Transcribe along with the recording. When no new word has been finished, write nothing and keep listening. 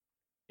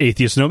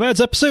Atheist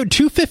Nomads, episode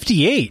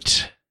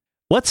 258.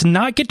 Let's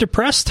not get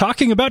depressed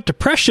talking about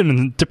depression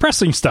and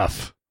depressing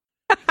stuff.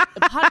 The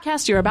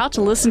podcast you're about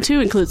to listen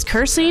to includes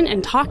cursing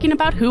and talking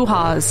about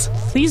hoo-haws.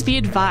 Please be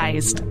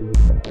advised.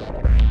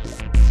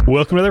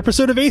 Welcome to another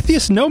episode of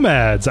Atheist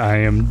Nomads. I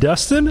am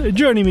Dustin.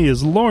 Joining me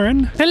is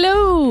Lauren.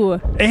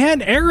 Hello.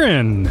 And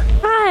Aaron.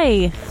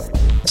 Hi.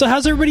 So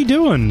how's everybody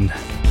doing?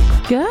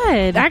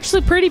 Good.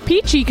 Actually pretty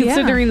peachy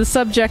considering the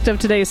subject of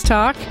today's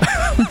talk.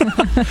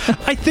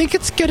 I think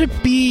it's going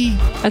to be...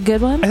 a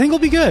good one? I think it'll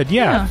be good,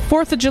 yeah.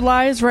 4th of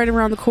July is right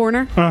around the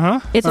corner.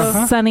 It's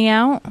sunny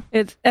out.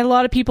 A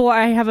lot of people,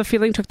 I have a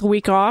feeling, took the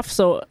week off,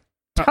 so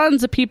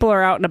tons of people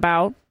are out and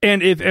about.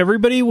 And if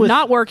everybody was...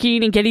 not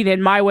working and getting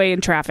in my way in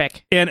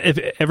traffic. And if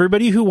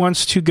everybody who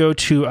wants to go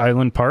to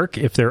Island Park,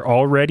 if they're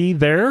already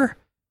there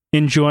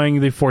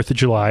enjoying the 4th of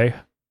July,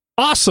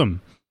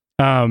 awesome.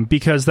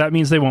 Because that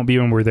means they won't be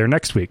when we're there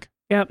next week.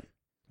 Yep.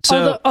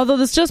 So, although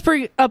this just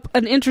brings up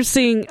an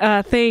interesting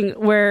thing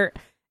where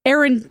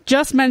Erin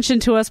just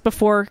mentioned to us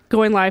before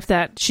going live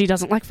that she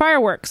doesn't like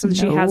fireworks and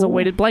she has a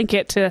weighted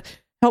blanket to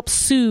help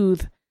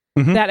soothe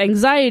that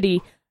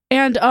anxiety.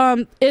 And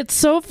it's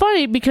so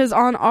funny because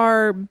on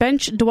our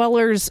Bench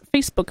Dwellers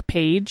Facebook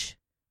page,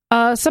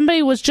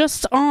 somebody was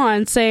just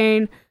on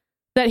saying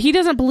that he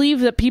doesn't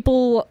believe that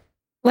people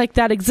like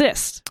that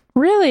exist.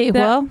 Really?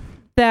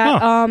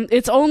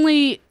 It's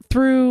only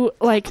through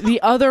like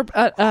the other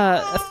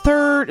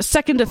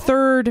second to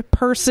third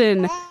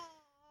person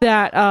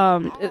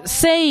that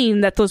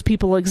saying that those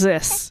people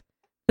exist.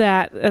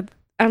 That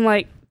I'm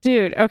like,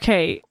 dude,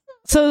 okay.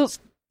 So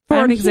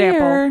for an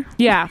example,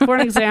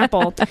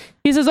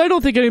 he says, I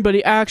don't think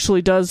anybody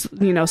actually does,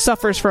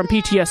 suffers from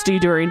PTSD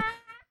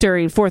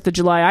during 4th of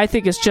July. I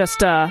think it's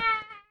just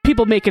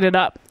people making it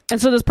up.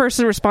 And so this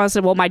person responds,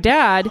 well, my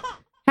dad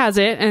has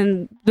it,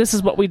 and this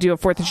is what we do at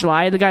 4th of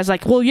July. And the guy's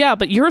like, well, yeah,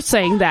 but you're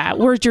saying that.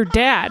 Where's your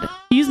dad?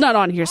 He's not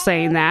on here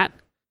saying that.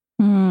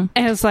 And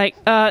it's like,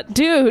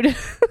 dude.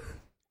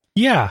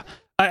 Yeah.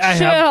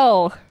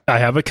 Chill. I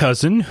have a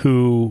cousin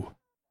who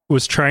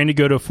was trying to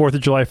go to a 4th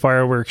of July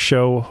fireworks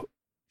show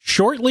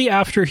shortly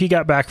after he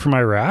got back from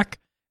Iraq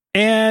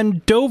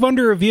and dove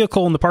under a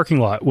vehicle in the parking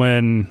lot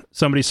when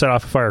somebody set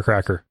off a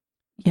firecracker.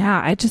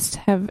 Yeah, I just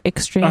have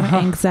extreme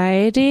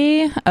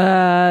anxiety.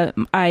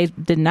 I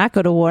did not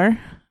go to war,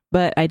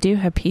 but I do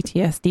have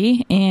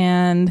PTSD,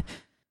 and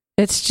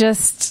it's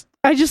just...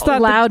 I just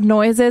thought loud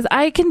noises.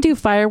 I can do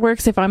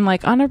fireworks if I'm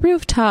like on a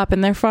rooftop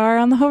and they're far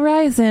on the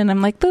horizon.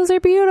 I'm like, those are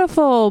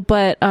beautiful.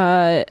 But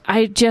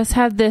I just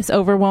have this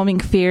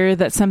overwhelming fear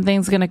that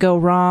something's going to go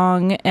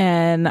wrong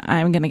and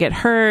I'm going to get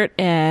hurt.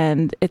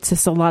 And it's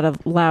just a lot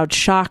of loud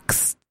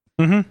shocks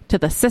to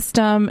the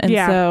system. And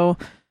so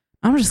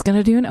I'm just going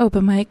to do an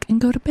open mic and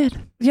go to bed.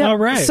 Yeah. All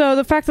right. So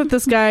the fact that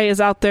this guy is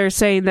out there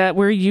saying that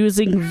we're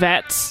using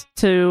vets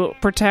to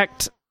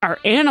protect our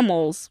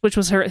animals, which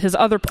was his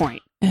other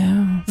point.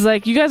 It's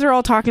like, you guys are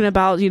all talking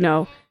about,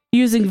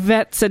 using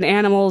vets and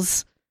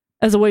animals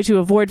as a way to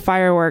avoid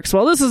fireworks.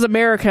 Well, this is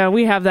America.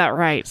 We have that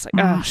right. It's like,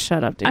 oh,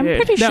 shut up, dude. I'm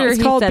pretty sure he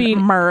said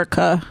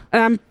America.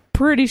 I'm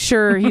pretty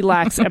sure he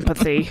lacks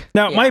empathy.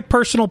 Now, my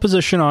personal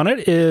position on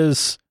it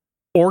is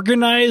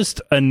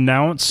organized,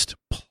 announced,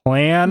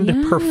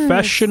 planned,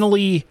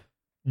 professionally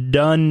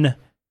done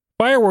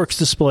fireworks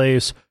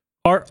displays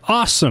are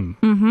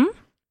awesome.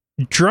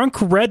 Drunk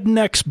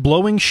rednecks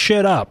blowing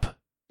shit up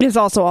is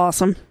also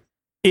awesome.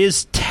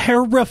 Is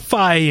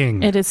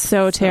terrifying. It is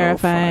so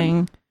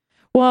terrifying.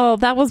 Well,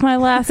 that was my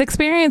last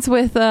experience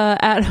with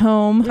at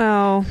home.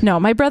 No,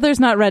 my brother's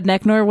not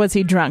redneck, nor was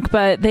he drunk,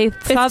 but they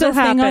saw this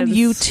thing on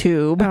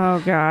YouTube.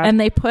 Oh, God. And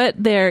they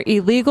put their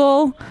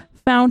illegal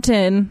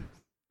fountain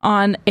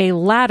on a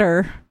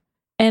ladder,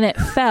 and it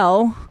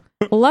fell,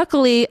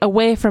 luckily,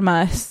 away from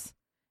us.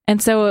 And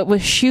so it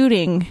was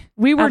shooting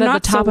out of the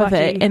top of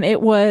it, and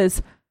it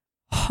was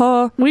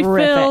horrific. We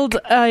filled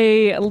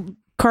a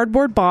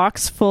cardboard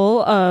box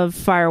full of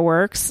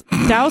fireworks,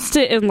 doused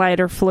it in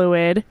lighter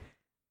fluid,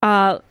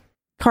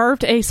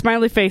 carved a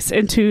smiley face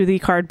into the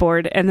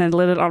cardboard, and then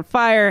lit it on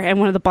fire. And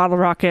one of the bottle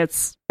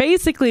rockets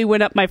basically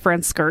went up my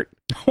friend's skirt.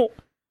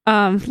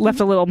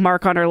 Left a little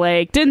mark on her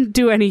leg. Didn't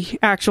do any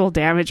actual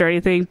damage or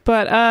anything.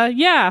 But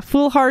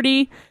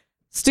foolhardy,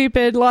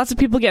 stupid. Lots of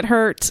people get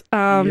hurt.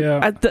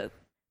 There's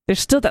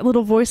still that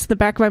little voice in the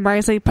back of my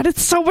mind saying, but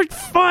it's so much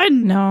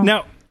fun. No.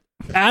 Now,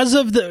 as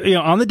of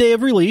on the day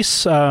of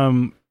release,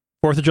 4th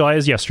of July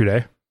is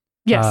yesterday.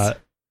 Yes.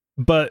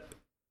 But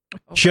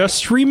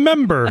just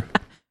remember,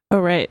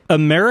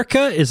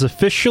 America is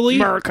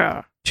officially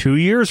 2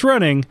 years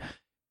running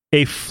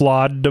a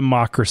flawed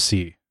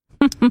democracy.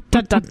 Dun,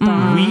 dun,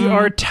 dun. We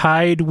are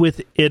tied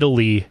with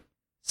Italy.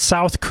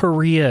 South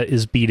Korea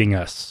is beating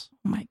us.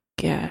 Oh my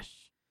gosh.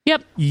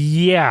 Yep.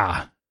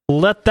 Yeah.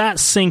 Let that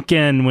sink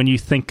in when you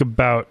think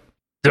about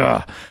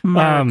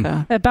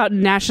about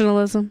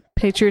nationalism,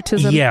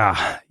 patriotism.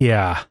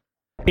 Yeah.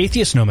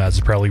 Atheist Nomads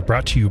is proudly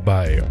brought to you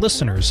by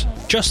listeners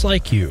just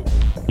like you.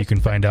 You can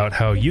find out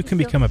how you can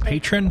become a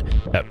patron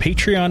at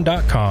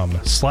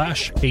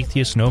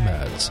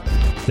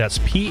patreon.com/atheistnomads. That's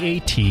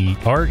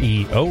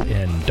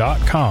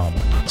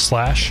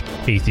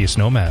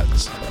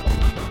patreon.com/atheistnomads.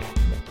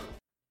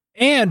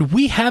 And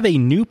we have a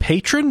new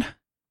patron,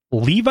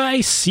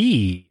 Levi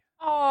C.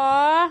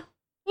 Aww,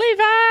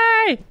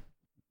 Levi!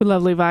 We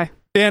love Levi.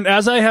 And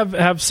as I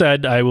have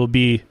said, I will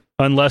be,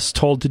 unless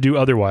told to do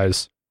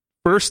otherwise,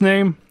 first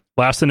name,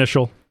 last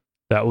initial.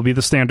 That will be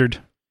the standard.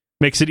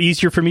 Makes it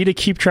easier for me to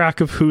keep track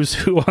of who's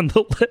who on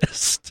the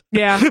list.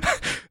 Yeah.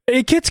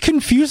 It gets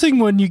confusing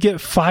when you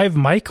get 5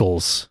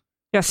 Michaels.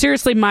 Yeah,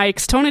 seriously,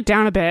 Mikes, tone it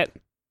down a bit.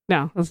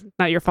 No, it's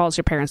not your fault. It's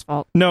your parents'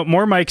 fault. No,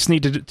 more Mikes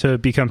need to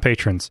become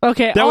patrons.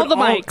 Okay, all the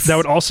Mikes. That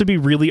would also be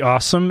really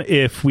awesome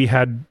if we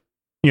had,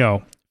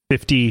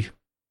 50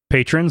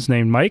 patrons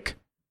named Mike.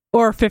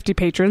 Or 50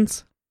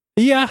 patrons.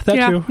 Yeah,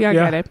 that too. Yeah, I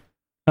got it.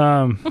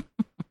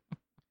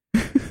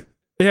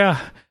 Yeah,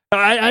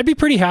 I'd be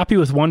pretty happy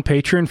with one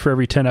patron for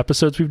every 10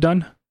 episodes we've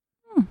done.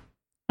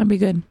 That'd be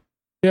good.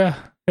 Yeah.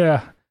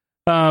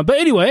 But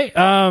anyway,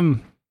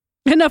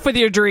 enough with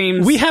your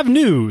dreams. We have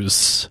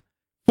news.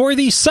 For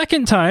the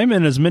second time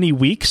in as many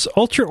weeks,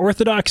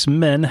 ultra-Orthodox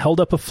men held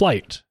up a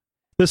flight.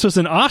 This was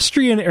an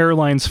Austrian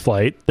Airlines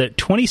flight that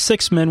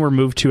 26 men were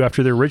moved to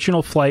after the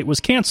original flight was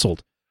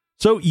canceled.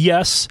 So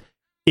yes,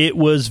 it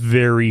was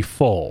very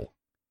full.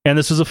 And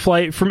this was a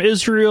flight from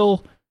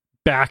Israel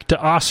back to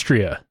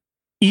Austria.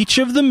 Each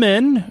of the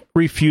men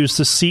refused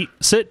to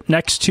sit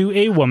next to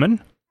a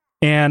woman,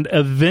 and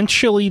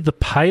eventually the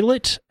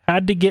pilot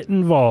had to get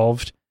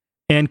involved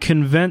and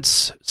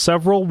convince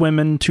several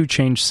women to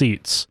change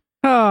seats.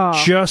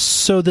 Just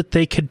so that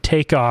they could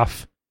take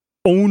off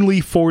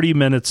only 40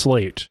 minutes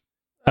late.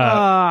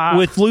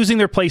 With losing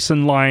their place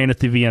in line at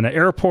the Vienna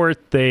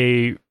airport,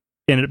 they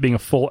ended up being a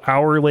full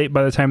hour late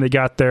by the time they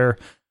got there.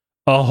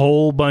 A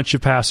whole bunch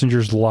of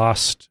passengers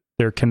lost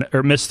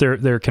missed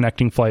their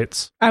connecting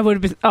flights. I would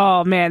have been...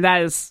 Oh, man,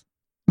 that is...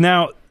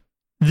 Now,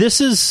 this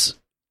is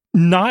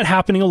not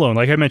happening alone.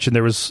 Like I mentioned,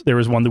 there was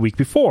one the week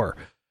before.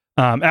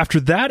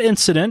 After that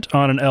incident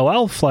on an El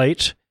Al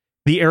flight,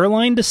 the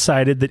airline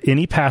decided that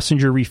any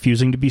passenger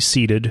refusing to be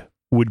seated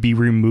would be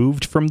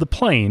removed from the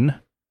plane,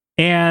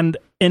 and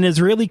an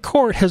Israeli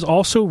court has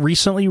also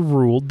recently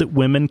ruled that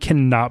women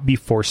cannot be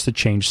forced to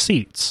change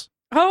seats.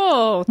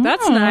 Oh,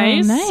 that's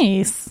nice.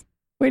 Nice.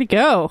 Way to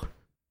go.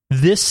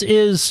 This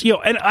is,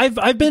 and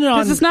I've been on...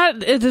 This is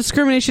not a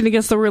discrimination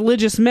against the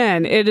religious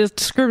men. It is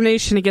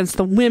discrimination against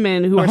the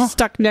women who are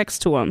stuck next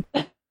to them.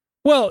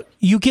 Well,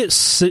 you get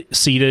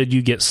seated,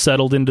 you get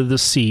settled into the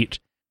seat.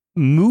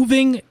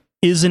 Moving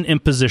is an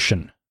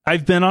imposition.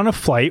 I've been on a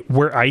flight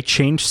where I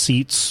changed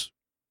seats.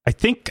 I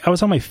think I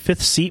was on my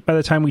 5th seat by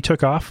the time we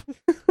took off.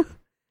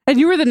 And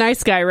you were the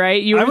nice guy,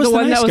 right? You were the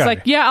one that was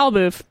like, yeah, I'll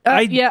move.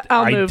 I'll move.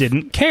 I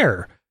didn't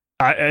care.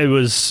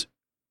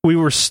 We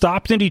were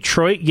stopped in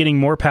Detroit getting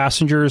more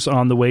passengers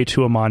on the way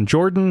to Amman,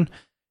 Jordan,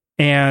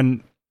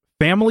 and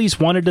families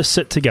wanted to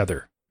sit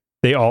together.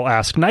 They all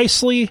asked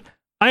nicely.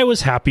 I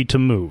was happy to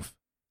move.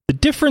 The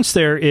difference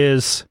there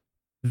is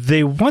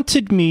they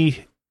wanted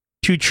me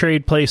to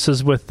trade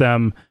places with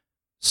them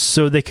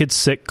so they could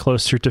sit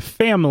closer to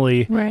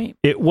family. Right.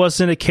 It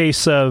wasn't a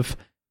case of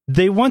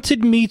they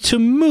wanted me to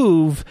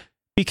move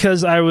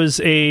because I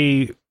was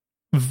a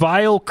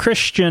vile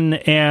Christian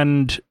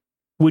and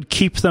would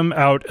keep them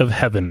out of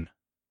heaven.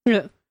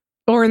 Yeah.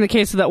 Or in the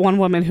case of that one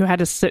woman who had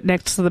to sit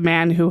next to the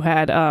man who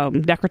had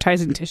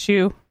necrotizing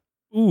tissue.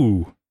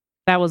 Ooh.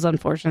 That was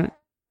unfortunate.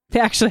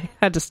 They actually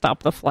had to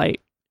stop the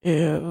flight.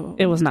 Ew.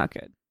 It was not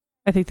good.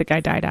 I think the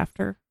guy died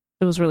after.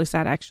 It was really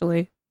sad,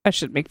 actually. I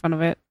shouldn't make fun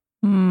of it.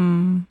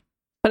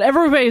 But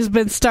everybody's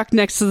been stuck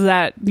next to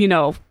that,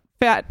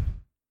 fat,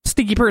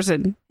 stinky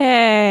person.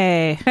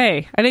 Hey,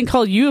 I didn't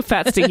call you a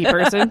fat, stinky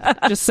person.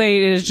 Just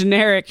saying it is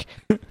generic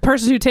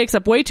person who takes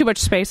up way too much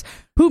space,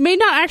 who may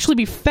not actually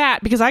be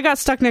fat, because I got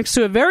stuck next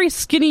to a very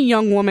skinny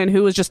young woman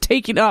who was just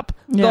taking up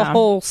the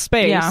whole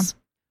space. Yeah.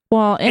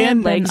 Well,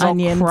 and legs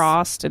onions. all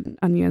crossed and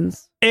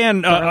onions.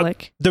 And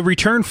the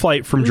return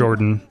flight from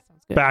Jordan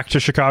back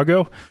to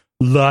Chicago,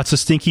 lots of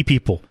stinky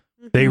people.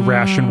 They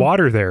ration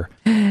water there.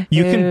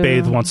 You can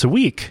bathe once a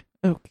week.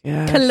 Oh,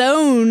 God.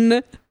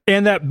 Cologne.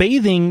 And that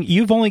bathing,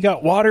 you've only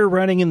got water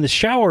running in the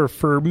shower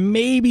for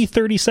maybe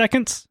 30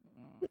 seconds.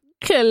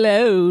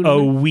 Cologne.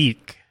 A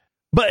week.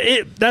 But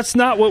that's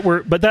not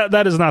what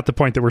that is not the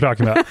point that we're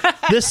talking about.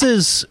 This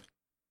is...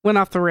 Went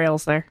off the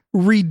rails there.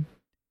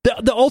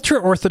 The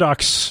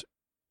ultra-Orthodox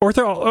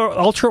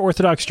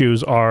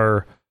Jews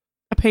are...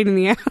 A pain in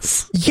the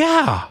ass.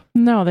 Yeah.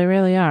 No, they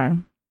really are.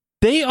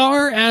 They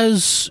are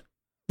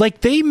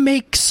they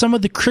make some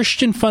of the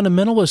Christian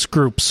fundamentalist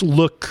groups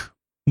look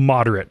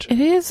moderate.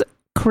 It is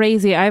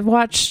crazy. I've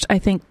watched, I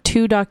think,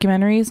 2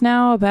 documentaries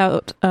now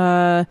about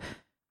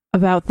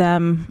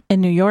them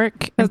in New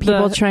York, and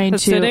people trying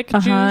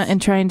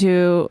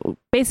to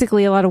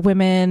basically a lot of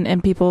women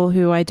and people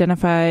who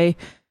identify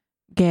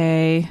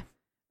gay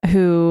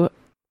who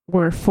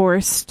were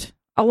forced.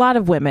 A lot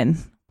of women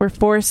were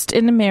forced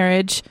into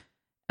marriage,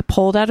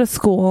 pulled out of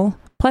school.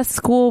 Plus,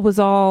 school was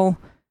all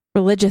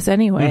religious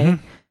anyway.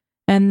 Mm-hmm.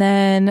 And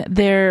then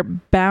they're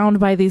bound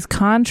by these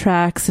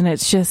contracts, and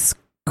it's just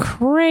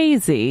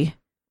crazy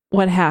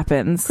what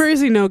happens.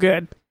 Crazy, no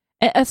good.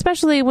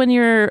 Especially when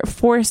you're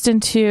forced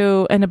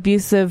into an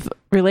abusive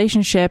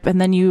relationship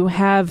and then you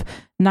have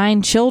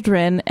 9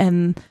 children,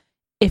 and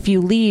if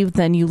you leave,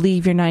 then you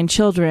leave your 9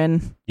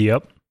 children.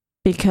 Yep.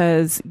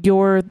 Because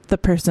you're the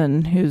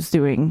person who's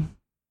doing...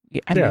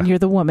 I mean, you're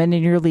the woman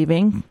and you're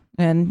leaving,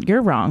 and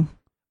you're wrong.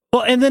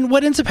 Well, and then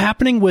what ends up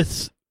happening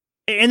with...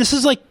 And this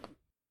is like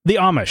the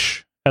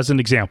Amish, as an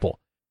example.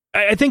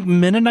 I think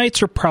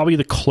Mennonites are probably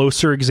the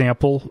closer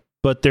example,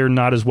 but they're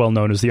not as well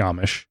known as the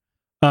Amish.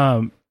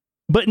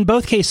 But in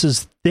both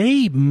cases,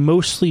 they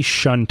mostly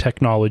shun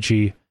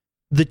technology.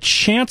 The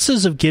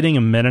chances of getting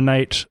a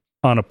Mennonite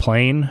on a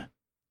plane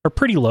are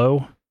pretty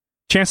low.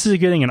 Chances of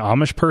getting an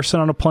Amish person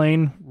on a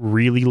plane,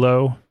 really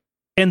low.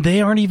 And they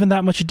aren't even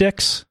that much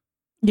dicks.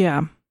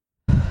 Yeah.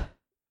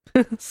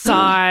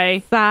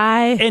 Sigh.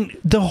 And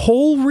the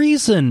whole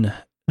reason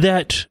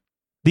that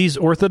these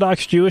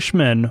Orthodox Jewish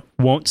men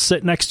won't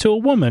sit next to a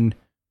woman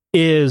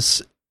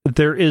is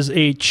there is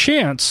a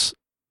chance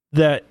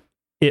that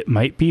it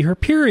might be her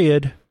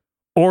period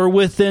or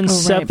within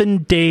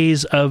 7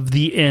 days of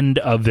the end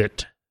of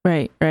it.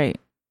 Right.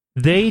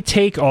 They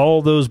take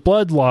all those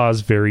blood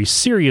laws very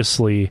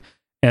seriously,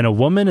 and a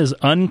woman is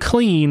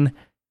unclean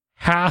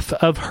half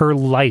of her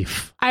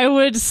life. I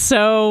would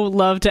so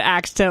love to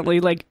accidentally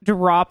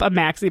drop a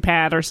maxi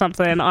pad or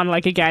something on a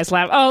guy's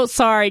lap. Oh,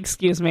 sorry,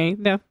 excuse me.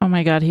 No. Oh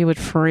my God, he would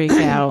freak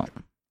out.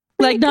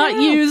 Not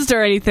used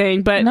or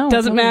anything, but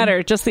doesn't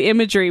matter. Just the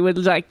imagery would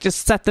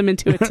just set them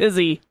into a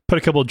tizzy. Put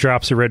a couple of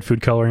drops of red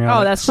food coloring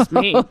on. Oh, that's just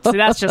me. See,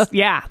 that's just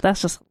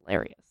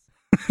hilarious.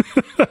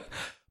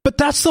 But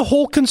that's the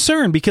whole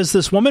concern, because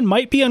this woman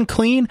might be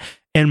unclean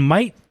and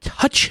might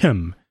touch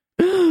him.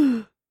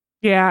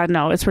 Yeah,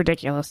 no, it's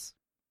ridiculous.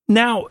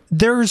 Now,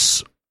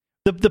 there's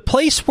the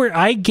place where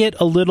I get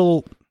a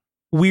little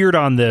weird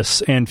on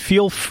this, and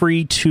feel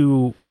free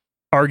to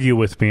argue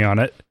with me on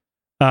it.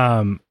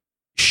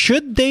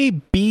 Should they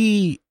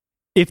be,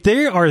 if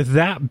they are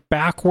that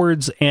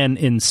backwards and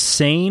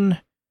insane,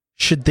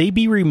 should they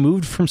be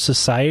removed from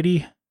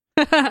society?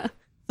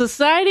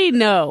 Society,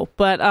 no,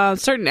 but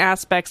certain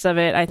aspects of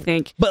it, I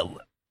think.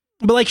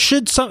 But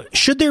should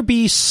there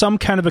be some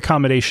kind of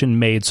accommodation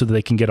made so that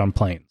they can get on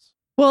planes?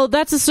 Well,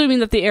 that's assuming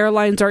that the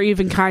airlines are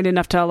even kind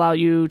enough to allow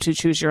you to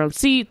choose your own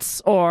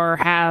seats or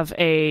have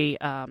a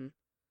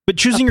but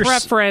choosing your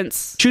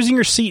preference. Choosing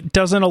your seat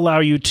doesn't allow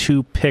you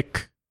to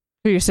pick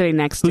who you're sitting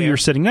next to. Who you're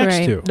sitting next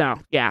to. No,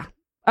 yeah.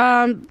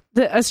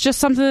 It's just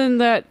something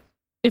that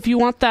if you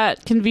want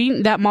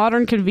that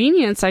modern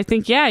convenience, I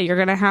think you're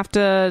gonna have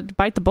to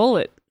bite the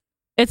bullet.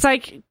 It's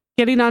like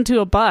getting onto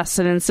a bus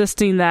and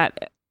insisting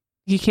that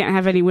you can't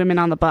have any women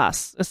on the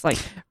bus. It's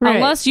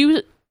unless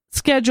you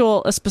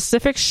schedule a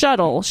specific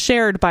shuttle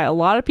shared by a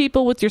lot of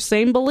people with your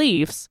same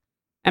beliefs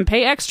and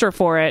pay extra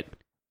for it,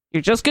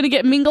 you're just going to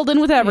get mingled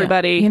in with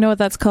everybody. Yeah. You know what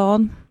that's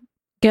called?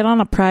 Get on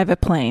a private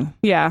plane.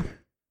 Yeah.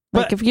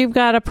 If you've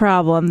got a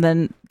problem,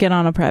 then get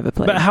on a private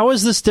plane. But how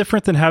is this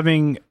different than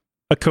having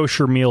a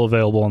kosher meal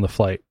available on the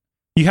flight?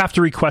 You have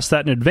to request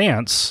that in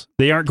advance.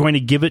 They aren't going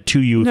to give it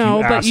to you if you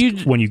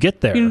ask when you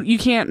get there. You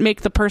can't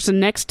make the person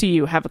next to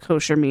you have a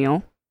kosher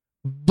meal.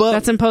 But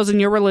that's imposing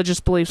your religious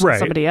beliefs on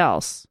somebody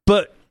else.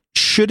 But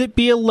should it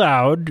be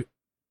allowed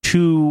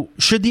to...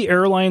 Should the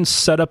airlines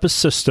set up a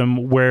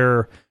system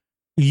where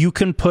you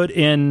can put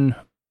in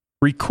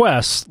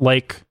requests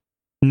like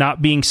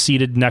not being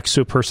seated next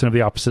to a person of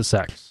the opposite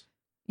sex?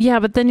 Yeah,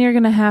 but then you're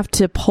going to have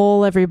to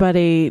poll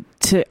everybody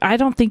to... I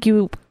don't think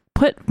you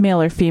put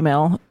male or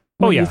female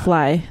when you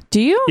fly.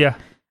 Do you? Yeah.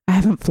 I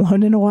haven't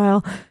flown in a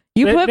while.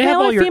 You put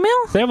male or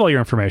female? They have all your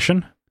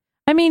information.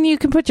 I mean, you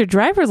can put your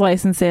driver's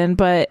license in,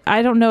 but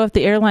I don't know if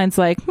the airline's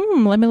like,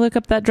 let me look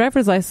up that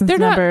driver's license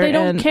number. They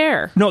don't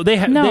care. No, they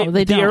don't.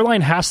 The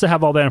airline has to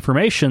have all that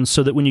information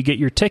so that when you get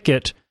your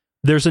ticket,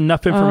 there's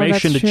enough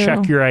information to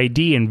check your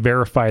ID and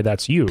verify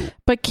that's you.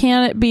 But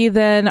can it be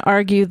then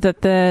argued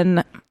that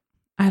then,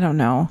 I don't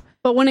know.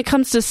 But when it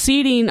comes to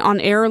seating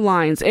on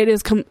airlines,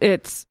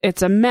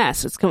 it's a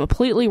mess. It's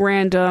completely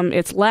random.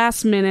 It's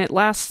last minute,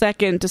 last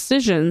second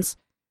decisions.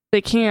 They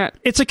can't.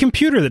 It's a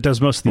computer that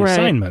does most of the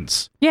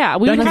assignments. Yeah,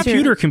 that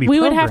computer can be. We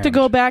would have to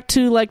go back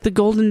to the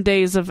golden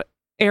days of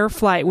air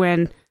flight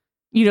when,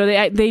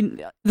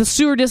 the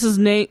stewardesses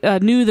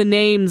knew the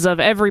names of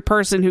every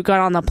person who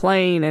got on the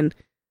plane and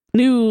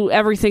knew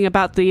everything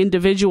about the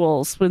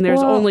individuals when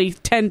there's only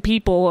 10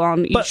 people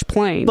on each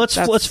plane. Let's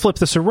flip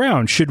this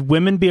around. Should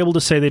women be able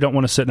to say they don't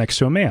want to sit next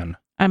to a man?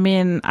 I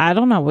mean, I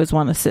don't always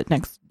want to sit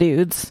next to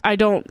dudes. I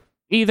don't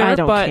either. I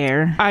don't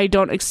care. I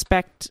don't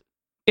expect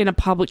in a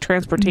public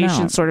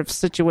transportation sort of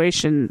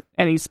situation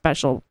any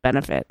special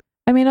benefit.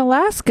 I mean,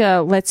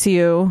 Alaska lets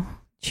you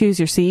choose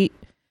your seat,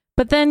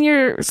 but then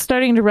you're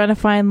starting to run a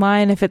fine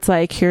line if it's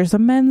like, here's a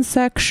men's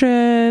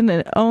section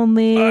and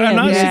only.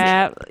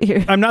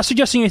 I'm not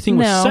suggesting anything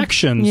with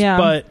sections,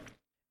 but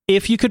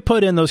if you could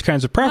put in those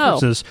kinds of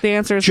preferences, the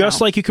answer is just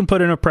no. like you can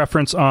put in a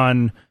preference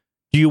on,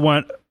 do you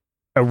want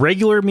a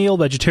regular meal,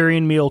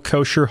 vegetarian meal,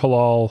 kosher,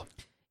 halal?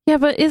 Yeah,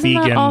 but isn't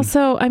vegan. that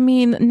also, I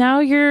mean, now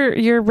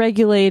you're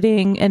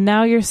regulating and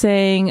now you're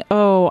saying,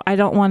 oh, I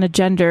don't want a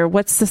gender.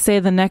 What's to say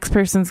the next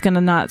person's going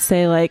to not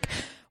say like,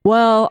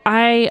 well,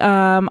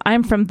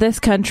 I'm from this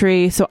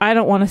country, so I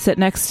don't want to sit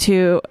next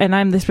to, and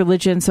I'm this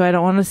religion, so I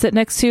don't want to sit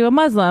next to a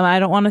Muslim. I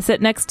don't want to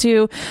sit next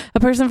to a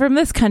person from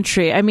this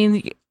country. I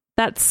mean,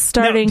 that's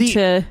starting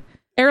to...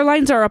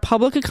 Airlines are a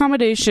public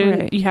accommodation.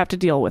 Right. You have to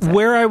deal with it.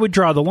 Where I would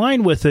draw the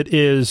line with it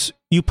is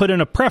you put in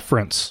a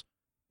preference.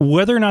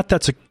 Whether or not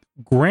that's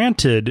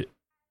granted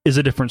is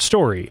a different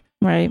story.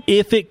 Right.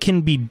 If it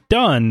can be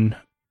done,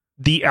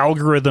 the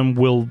algorithm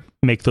will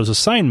make those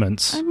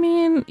assignments. I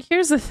mean,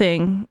 here's the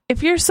thing.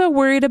 If you're so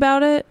worried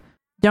about it,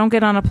 don't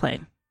get on a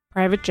plane.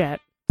 Private jet.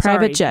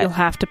 Private jet. You'll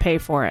have to pay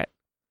for it.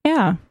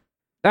 Yeah.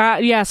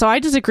 Yeah, so I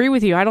disagree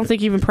with you. I don't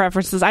think even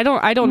preferences. I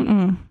don't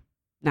Mm-mm.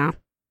 No.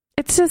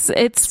 It's just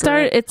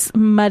it's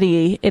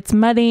muddy. It's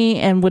muddy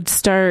and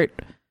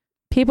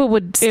people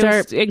would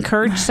start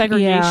encourage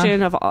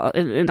segregation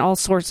in all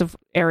sorts of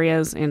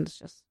areas, and it's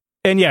just.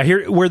 And yeah,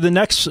 here where the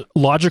next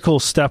logical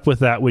step with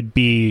that would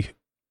be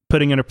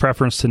putting in a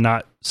preference to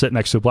not sit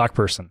next to a black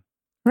person.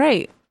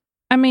 Right.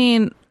 I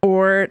mean,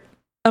 or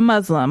a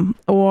Muslim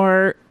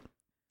or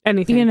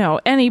Anything.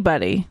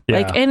 Anybody. Yeah.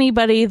 Like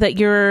anybody that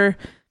you're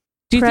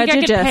Do you think I could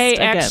prejudiced pay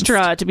against.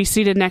 extra to be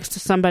seated next to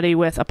somebody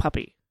with a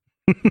puppy?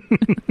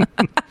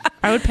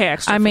 I would pay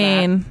extra. I for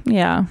mean,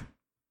 yeah.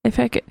 If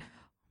I could.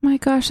 Oh my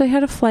gosh, they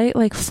had a flight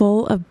like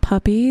full of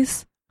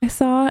puppies I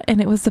saw, and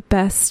it was the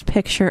best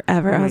picture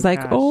ever. Oh I was my like,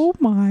 gosh. oh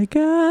my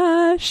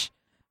gosh,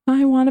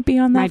 I want to be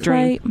on that My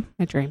dream. flight.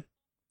 My dream.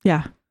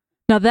 Yeah.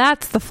 Now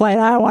that's the flight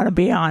I want to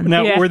be on.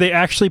 Now, Yeah. were they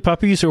actually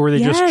puppies, or were they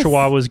just Yes.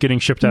 chihuahuas getting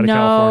shipped out of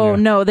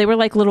California? No, they were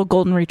like little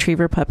golden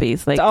retriever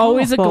puppies. Like It's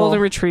always a colorful.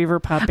 golden retriever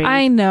puppy.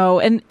 I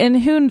know, and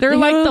They're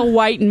like the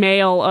white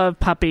male of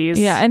puppies.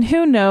 Yeah, and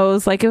who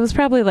knows? Like, it was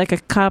probably like a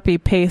copy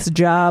paste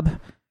job,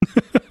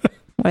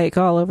 like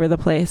all over the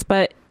place,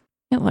 but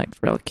it looked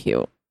real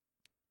cute.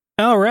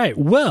 All right.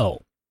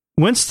 Well,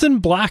 Winston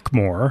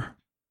Blackmore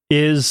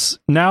is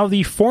now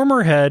the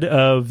former head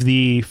of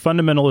the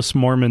fundamentalist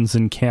Mormons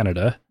in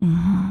Canada.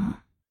 Mm-hmm.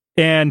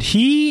 And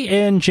he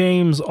and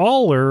James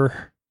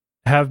Aller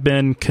have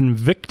been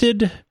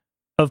convicted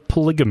of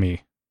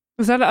polygamy.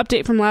 Was that an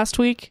update from last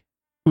week?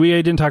 We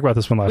didn't talk about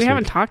this one last week. We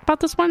haven't talked about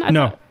this one?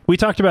 No, we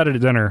talked about it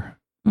at dinner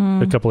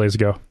a couple days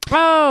ago.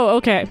 Oh,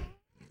 okay.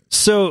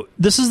 So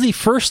this is the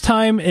first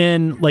time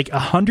in like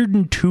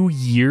 102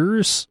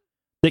 years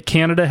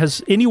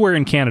that anywhere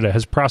in Canada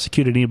has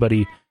prosecuted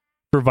anybody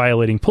for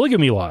violating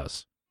polygamy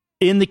laws.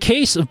 In the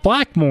case of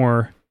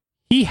Blackmore,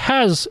 he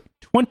has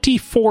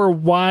 24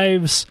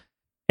 wives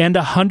and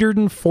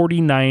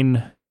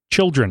 149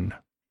 children.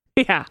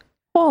 Yeah.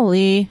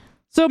 Holy.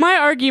 So my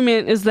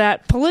argument is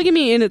that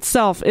polygamy in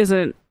itself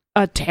isn't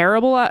a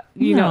terrible,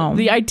 No.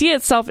 the idea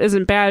itself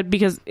isn't bad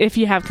because if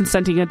you have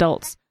consenting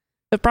adults.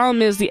 The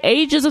problem is the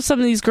ages of some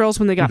of these girls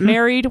when they got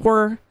married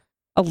were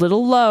a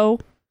little low.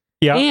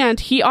 Yeah. And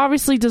he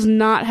obviously does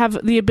not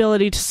have the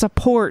ability to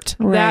support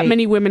that Right.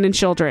 many women and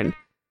children.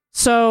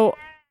 So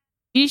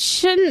you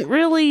shouldn't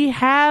really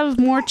have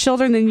more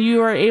children than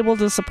you are able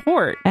to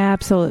support.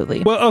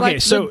 Absolutely. Well, okay,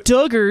 Like, so the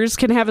Duggars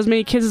can have as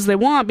many kids as they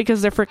want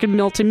because they're freaking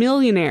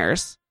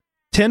multimillionaires.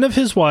 10 of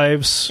his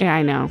wives Yeah,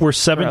 I know. were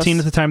 17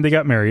 Gross. at the time they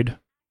got married.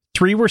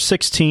 3 were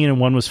 16 and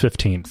 1 was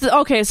 15.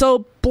 Okay,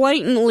 so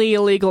blatantly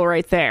illegal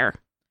right there.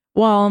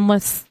 Well,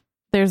 unless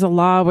there's a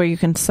law where you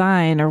can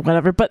sign or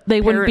whatever, but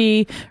they wouldn't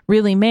be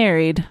really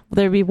married.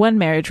 There'd be one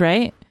marriage,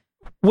 right?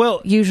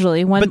 Well,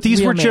 Usually one. but these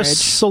real were marriage.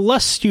 just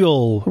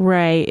celestial.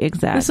 Right,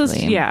 exactly. This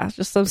is,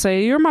 just them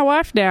say, you're my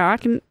wife now, I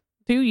can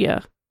do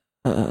ya.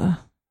 Mm-mm.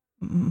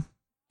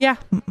 Yeah,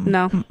 Mm-mm.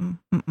 no. Mm-mm.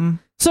 Mm-mm.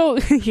 So,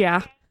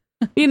 yeah.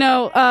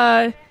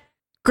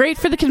 Great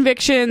for the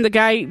conviction. The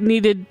guy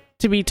needed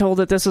to be told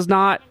that this was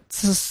not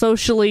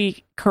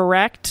socially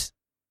correct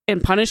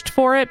and punished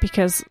for it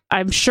because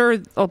I'm sure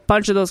a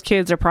bunch of those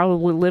kids are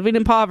probably living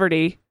in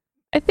poverty.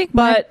 I think,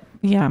 But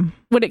yeah.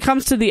 when it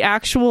comes to the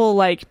actual,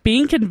 like,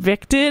 being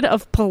convicted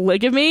of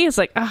polygamy, it's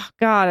like, oh,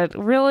 God,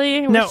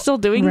 really? We're Now- still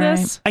doing Right.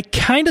 this? I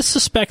kind of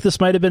suspect this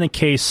might have been a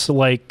case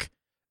like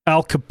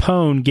Al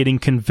Capone getting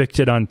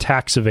convicted on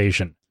tax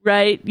evasion.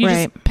 Right? You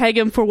Right. just peg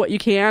him for what you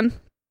can.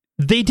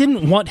 They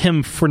didn't want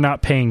him for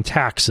not paying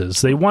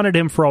taxes. They wanted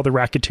him for all the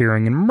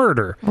racketeering and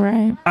murder.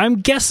 Right. I'm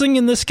guessing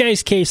in this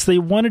guy's case, they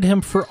wanted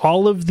him for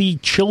all of the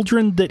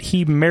children that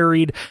he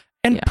married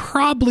and Yeah.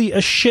 probably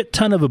a shit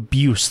ton of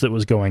abuse that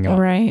was going on.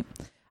 Right.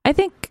 I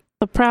think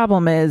the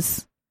problem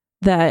is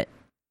that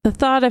the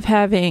thought of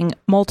having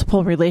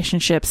multiple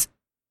relationships,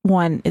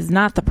 one, is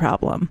not the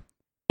problem.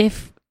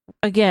 If,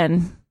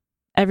 again,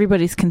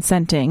 everybody's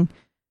consenting,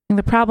 and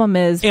the problem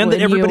is... And that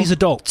when everybody's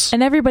adults.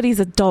 And everybody's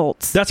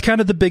adults. That's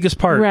kind of the biggest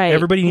part. Right,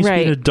 Everybody needs to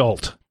be an right.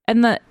 adult.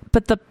 And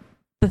but the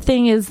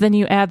thing is, then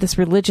you add this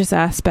religious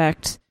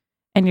aspect,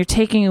 and you're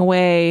taking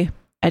away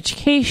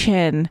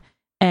education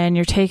and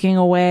you're taking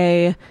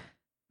away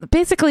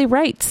basically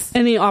rights,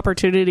 any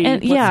opportunity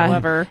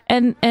whatsoever.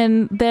 And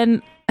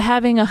then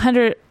having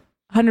 100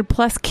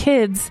 plus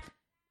kids,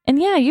 and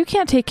you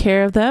can't take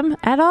care of them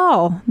at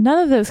all. None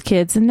of those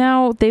kids. And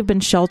now they've been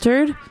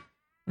sheltered.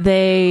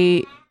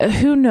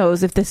 Who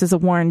knows if this is a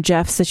Warren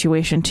Jeffs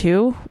situation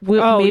too?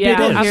 We'll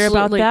hear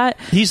about that.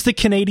 He's the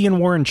Canadian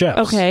Warren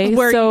Jeffs. Okay,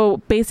 so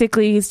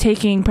basically he's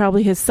taking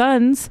probably his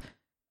sons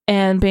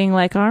and being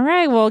like, all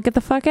right, well, get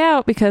the fuck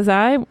out because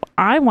I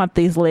want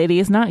these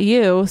ladies, not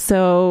you.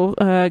 So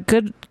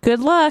good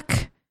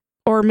luck.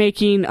 Or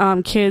making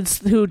kids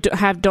who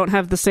don't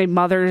have the same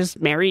mothers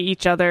marry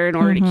each other in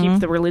order to keep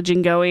the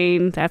religion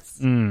going. That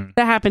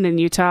happened in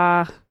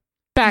Utah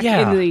back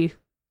in the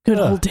good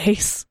old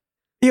days.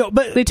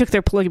 But they took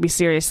their polygamy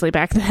seriously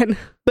back then.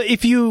 But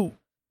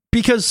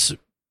because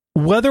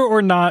whether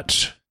or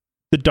not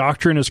the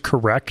doctrine is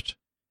correct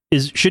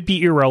should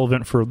be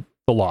irrelevant for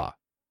the law.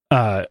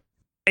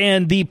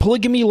 And the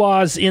polygamy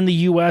laws in the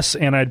US,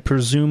 and I'd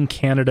presume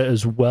Canada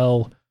as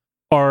well,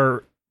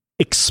 are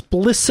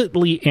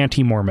explicitly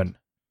anti-Mormon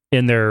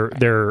in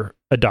their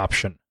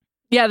adoption.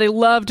 Yeah, they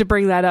love to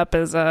bring that up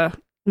as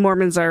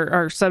Mormons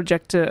are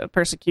subject to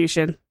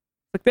persecution.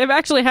 Like they've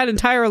actually had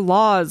entire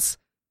laws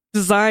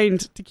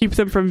designed to keep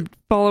them from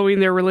following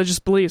their religious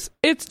beliefs.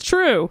 It's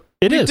true.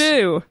 It is.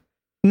 Do.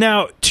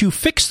 Now, to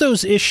fix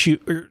those issues,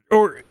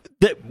 or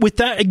with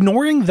that,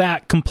 ignoring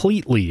that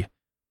completely,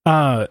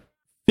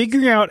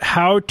 figuring out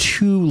how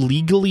to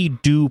legally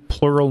do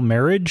plural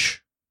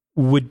marriage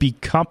would be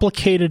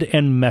complicated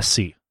and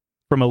messy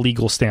from a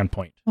legal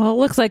standpoint. Well, it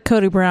looks like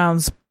Cody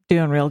Brown's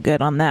doing real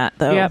good on that,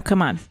 though. Yep.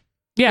 Come on.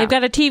 Yeah. They've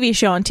got a TV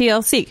show on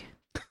TLC.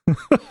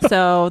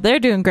 So they're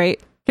doing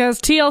great.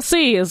 Because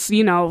TLC is,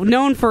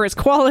 known for its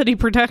quality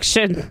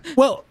production.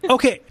 Well,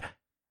 okay.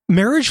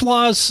 Marriage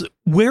laws,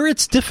 where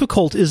it's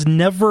difficult is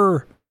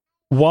never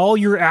while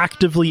you're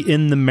actively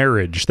in the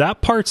marriage.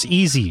 That part's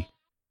easy.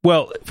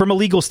 Well, from a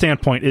legal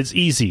standpoint, it's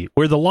easy.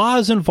 Where the law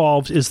is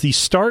involved is the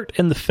start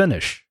and the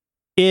finish.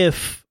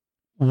 If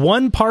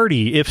one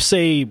party,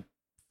 say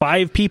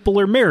 5 people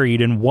are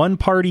married and one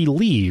party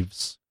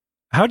leaves,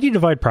 how do you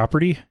divide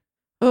property?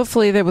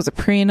 Hopefully there was a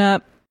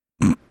prenup.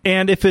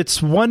 And if it's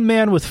one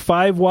man with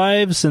 5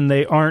 wives and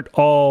they aren't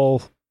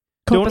all,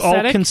 don't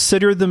all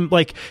consider them,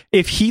 like,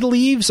 if he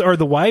leaves, are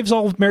the wives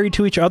all married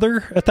to each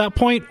other at that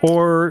point?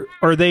 Or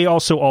are they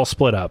also all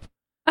split up?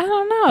 I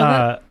don't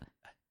know.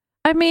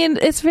 I mean,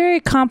 it's very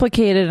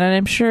complicated, and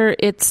I'm sure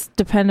it's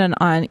dependent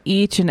on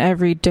each and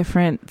every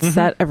different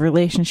set of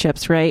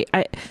relationships, right?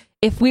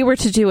 If we were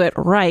to do it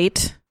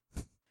right,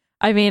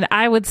 I mean,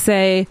 I would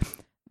say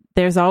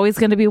there's always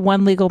going to be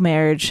one legal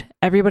marriage.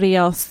 Everybody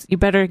else, you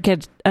better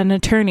get an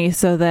attorney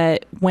so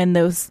that when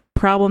those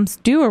problems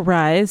do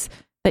arise,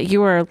 that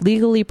you are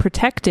legally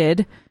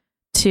protected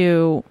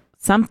to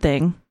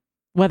something,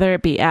 whether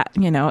it be,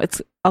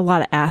 it's a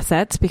lot of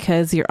assets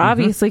because you're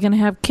obviously going to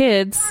have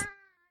kids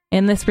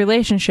in this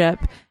relationship.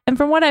 And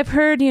from what I've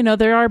heard,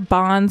 there are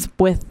bonds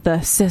with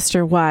the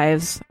sister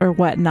wives or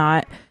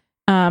whatnot.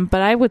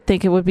 But I would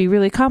think it would be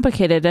really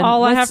complicated. And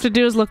all I have to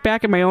do is look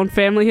back at my own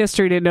family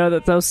history to know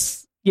that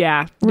those...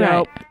 Yeah,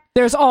 right. No.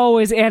 There's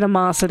always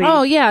animosity.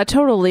 Oh, yeah,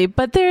 totally.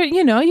 But there,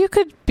 you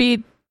could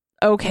be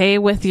okay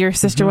with your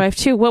sister wife,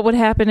 too. What would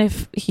happen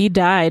if he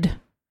died?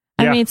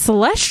 Yeah. I mean,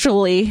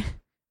 celestially,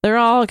 they're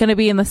all going to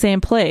be in the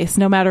same place,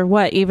 no matter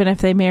what, even if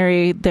they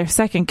marry their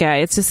second guy.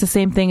 It's just the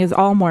same thing as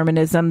all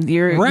Mormonism.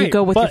 You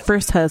go with your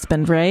first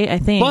husband, right? I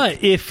think.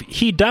 But if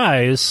he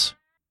dies,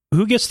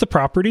 who gets the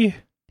property?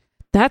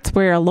 That's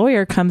where a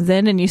lawyer comes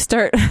in and you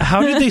start...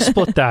 How did they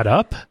split that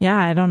up? Yeah,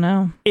 I don't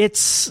know.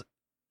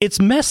 It's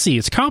messy.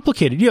 It's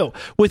complicated.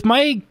 With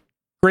my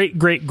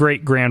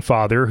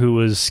great-great-great-grandfather, who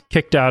was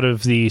kicked out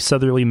of the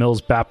Sutherly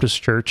Mills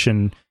Baptist Church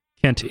in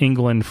Kent,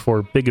 England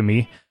for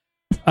bigamy,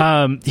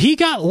 he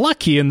got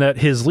lucky in that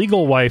his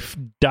legal wife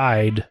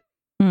died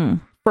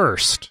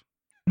first.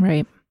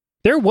 Right.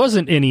 There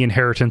wasn't any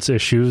inheritance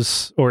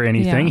issues or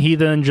anything. Yeah. He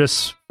then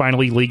just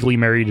finally legally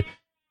married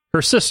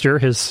her sister,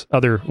 his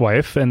other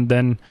wife, and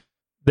then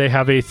they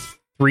have a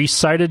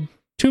 3-sided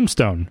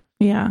tombstone.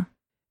 Yeah.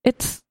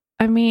 Let's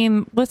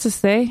just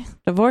say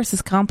divorce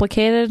is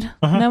complicated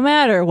no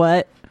matter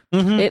what.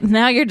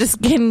 Now you're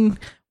just getting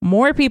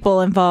more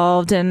people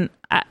involved, and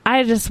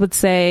I just would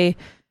say,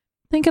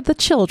 think of the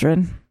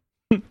children.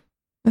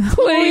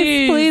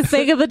 Please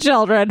think of the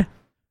children.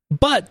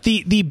 But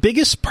the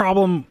biggest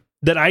problem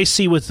that I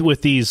see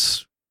with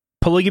these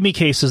polygamy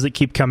cases that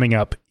keep coming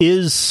up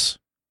is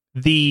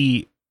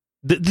the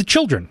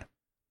children,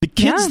 the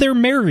kids they're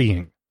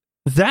marrying.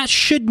 That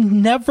should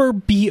never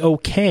be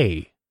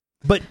okay.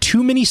 But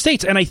too many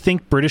states, and I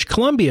think British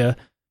Columbia,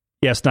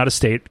 yes, not a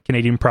state,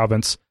 Canadian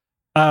province.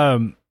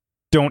 Don't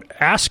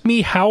ask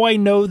me how I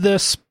know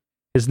this.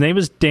 His name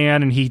is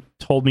Dan, and he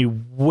told me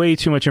way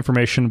too much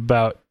information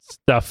about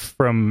stuff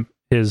from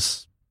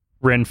his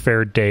Ren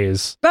Fair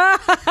days.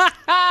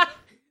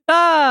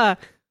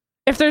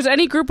 If there's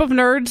any group of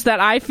nerds that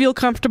I feel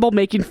comfortable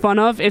making fun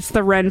of, it's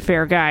the Ren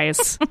Fair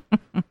guys.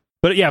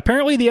 But yeah,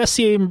 apparently the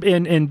SCA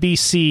in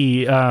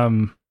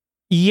BC,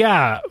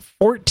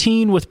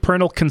 14 with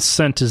parental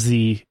consent is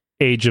the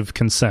age of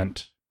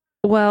consent.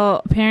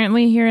 Well,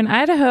 apparently here in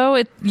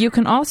Idaho, you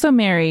can also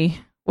marry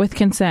with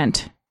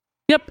consent.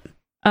 Yep.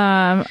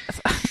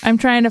 I'm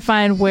trying to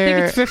find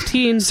where... I think it's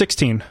 15.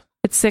 16.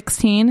 It's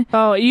 16.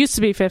 Oh, it used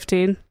to be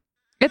 15.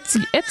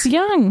 It's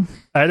young.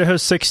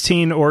 Idaho's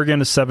 16,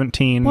 Oregon is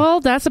 17. Well,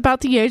 that's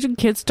about the age when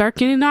kids start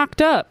getting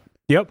knocked up.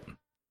 Yep.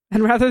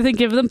 And rather than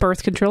give them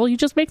birth control, you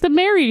just make them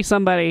marry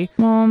somebody.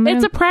 Well,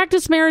 it's a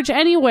practice marriage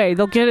anyway.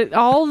 They'll get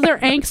all of their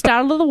angst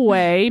out of the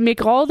way,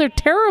 make all their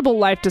terrible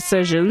life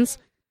decisions,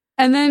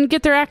 and then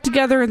get their act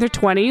together in their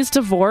 20s,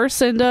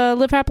 divorce, and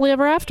live happily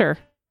ever after.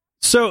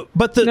 So,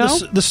 but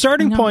the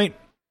starting point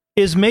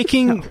is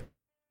making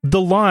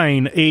the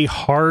line a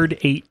hard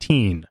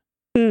 18.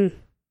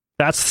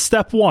 That's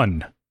step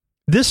one.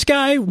 This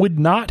guy would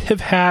not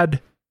have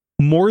had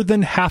more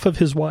than half of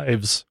his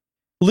wives.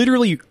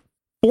 Literally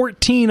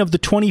 14 of the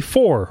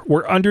 24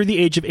 were under the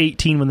age of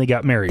 18 when they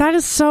got married. That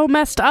is so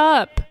messed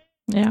up.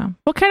 Yeah.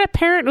 What kind of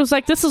parent was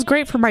like, this is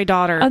great for my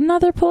daughter?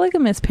 Another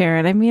polygamous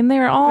parent. I mean,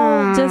 they're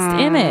all just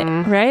in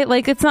it, right?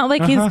 Like, it's not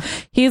like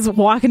he's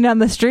walking down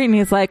the street and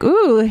he's like,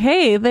 ooh,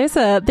 hey, there's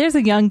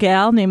a young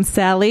gal named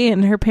Sally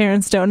and her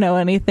parents don't know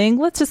anything.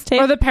 Let's just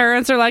take... Or the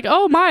parents are like,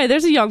 oh my,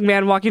 there's a young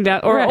man walking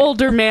down, or an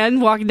older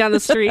man walking down the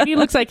street. He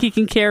looks like he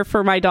can care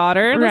for my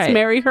daughter. Let's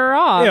marry her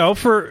off. You know,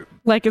 for...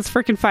 Like it's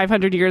freaking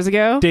 500 years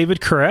ago. David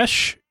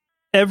Koresh,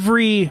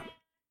 every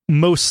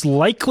most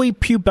likely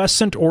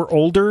pubescent or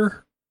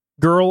older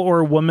girl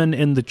or woman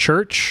in the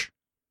church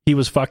he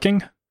was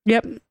fucking.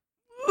 Yep.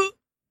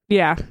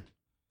 Yeah.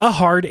 A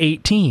hard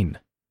 18.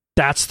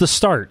 That's the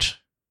start.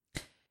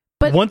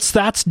 But once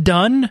that's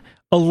done,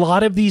 a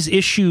lot of these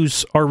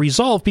issues are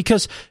resolved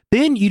because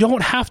then you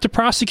don't have to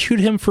prosecute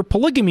him for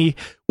polygamy,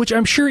 which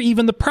I'm sure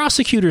even the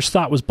prosecutors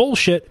thought was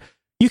bullshit.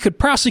 You could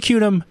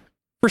prosecute him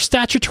for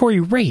statutory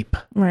rape.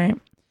 Right.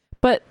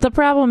 But the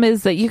problem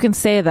is that you can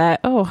say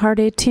that, oh, hard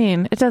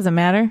 18, it doesn't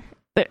matter.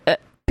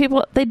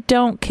 People, they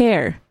don't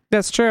care.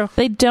 That's true.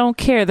 They don't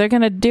care. They're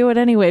going to do it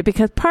anyway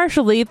because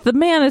partially the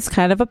man is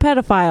kind of a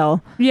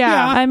pedophile.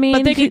 Yeah. I mean,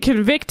 but they could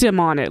convict him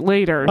on it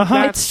later.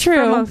 It's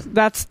true.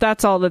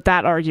 That's all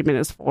that argument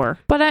is for.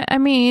 But I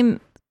mean,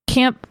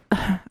 I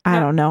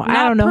don't know.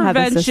 I don't know how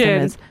the system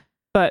is.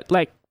 But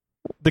like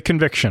the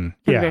conviction.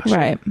 Yeah.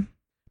 Right.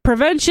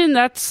 Prevention,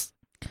 that's...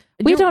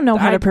 We don't know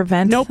how to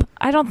prevent. Nope.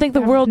 I don't think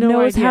the world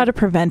knows how to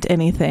prevent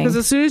anything. Because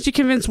as soon as you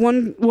convince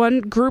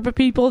one group of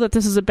people that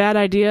this is a bad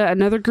idea,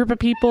 another group of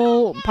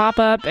people pop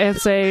up and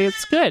say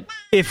it's good.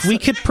 If we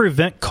could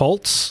prevent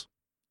cults,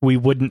 we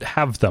wouldn't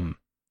have them.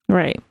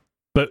 Right.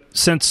 But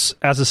since,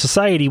 as a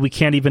society, we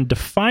can't even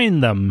define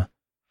them,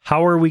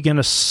 how are we going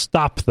to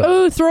stop them?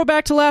 Oh,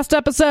 throwback to last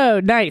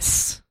episode.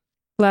 Nice.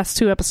 Last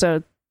 2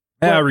 episodes.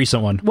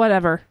 Recent one.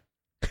 Whatever.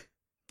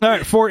 All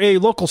right, for a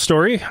local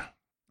story...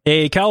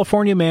 A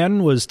California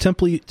man was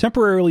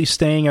temporarily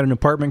staying at an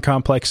apartment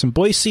complex in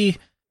Boise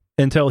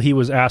until he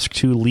was asked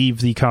to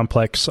leave the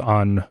complex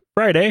on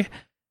Friday.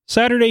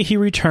 Saturday, he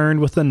returned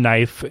with a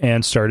knife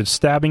and started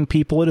stabbing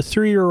people at a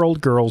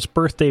 3-year-old girl's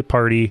birthday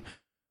party,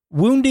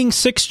 wounding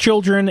 6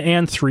 children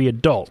and 3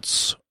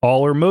 adults,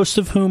 all or most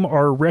of whom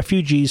are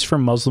refugees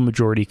from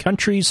Muslim-majority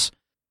countries.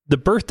 The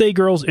birthday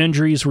girl's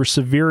injuries were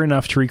severe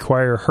enough to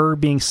require her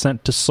being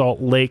sent to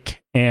Salt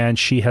Lake, and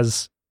she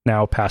has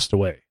now passed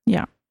away.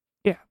 Yeah.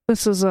 Yeah,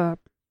 this is a...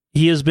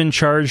 He has been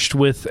charged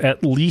with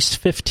at least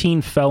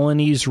 15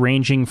 felonies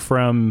ranging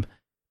from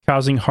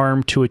causing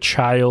harm to a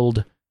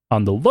child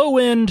on the low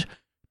end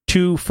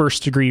to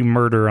first-degree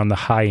murder on the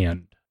high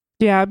end.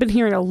 Yeah, I've been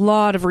hearing a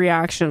lot of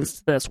reactions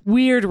to this.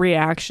 Weird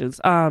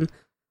reactions.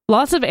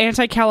 Lots of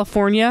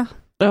anti-California.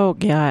 Oh,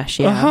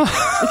 gosh, yeah.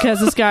 Because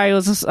this guy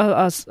was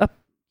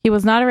he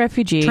was not a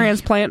refugee.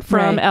 Transplant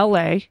from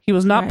L.A. He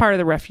was not part of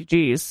the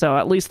refugees, so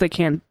at least they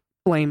can't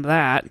blame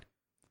that.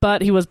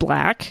 But he was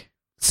black.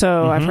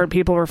 So I've heard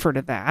people refer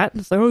to that.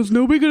 It's like, oh, is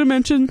nobody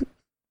going to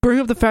bring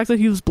up the fact that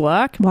he was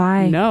black?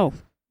 Why? No,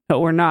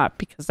 we're not,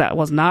 because that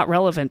was not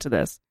relevant to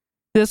this.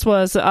 This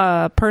was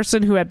a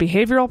person who had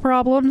behavioral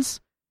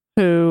problems,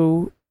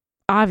 who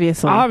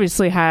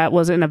obviously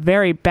was in a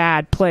very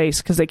bad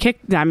place because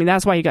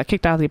that's why he got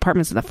kicked out of the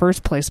apartments in the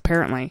first place,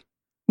 apparently.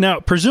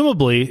 Now,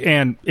 presumably,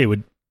 and it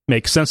would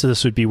make sense that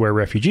this would be where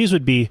refugees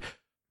would be,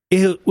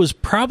 it was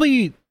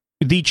probably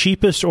the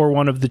cheapest or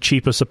one of the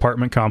cheapest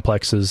apartment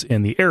complexes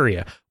in the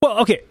area. Well,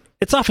 okay,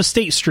 it's off of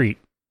State Street.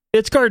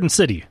 It's Garden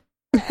City.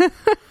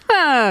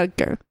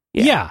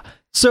 Yeah.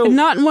 So and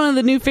not in one of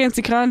the new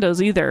fancy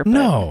condos either.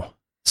 No.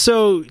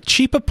 So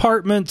cheap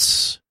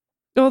apartments.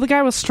 Well, the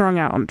guy was strung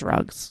out on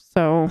drugs,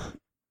 so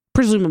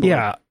presumably.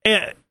 Yeah.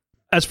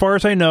 As far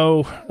as I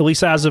know, at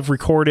least as of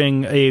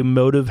recording, a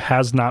motive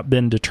has not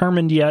been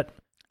determined yet.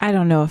 I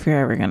don't know if you're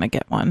ever going to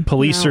get one.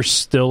 Police are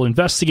still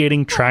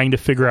investigating, trying to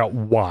figure out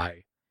why.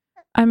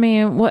 I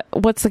mean,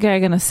 what's the guy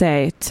going to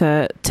say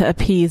to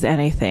appease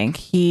anything?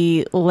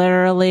 He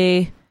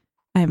literally,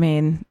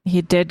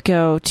 he did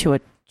go to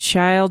a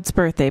child's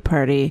birthday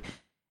party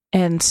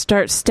and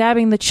start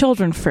stabbing the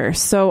children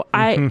first. So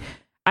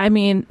I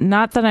mean,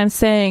 not that I'm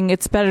saying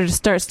it's better to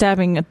start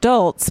stabbing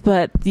adults,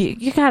 but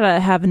you gotta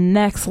have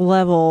next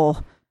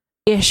level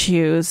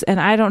issues, and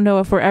I don't know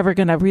if we're ever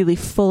gonna really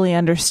fully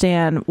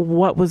understand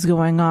what was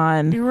going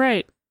on. You're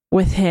right.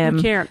 With him.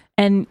 You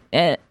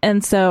can't.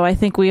 And so I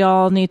think we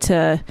all need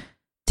to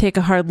take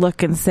a hard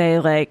look and say,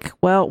 like,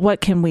 well, what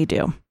can we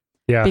do?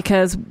 Yeah.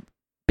 Because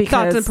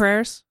thoughts and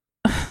prayers.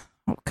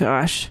 Oh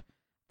gosh.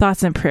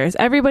 Thoughts and prayers.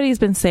 Everybody's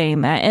been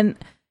saying that. And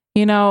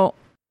you know,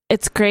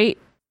 it's great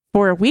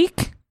for a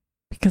week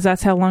because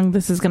that's how long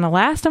this is going to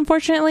last,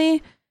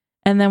 unfortunately.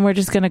 And then we're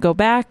just going to go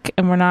back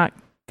and we're not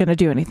going to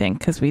do anything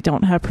because we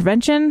don't have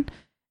prevention,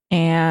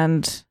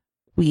 and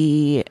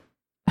we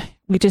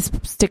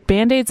just stick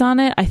Band-Aids on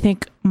it. I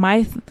think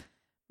my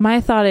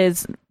thought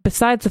is,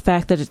 besides the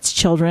fact that it's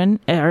children,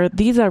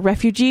 these are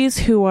refugees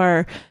who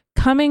are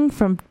coming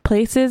from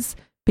places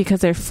because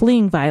they're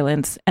fleeing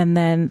violence, and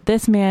then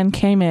this man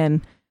came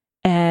in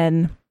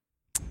and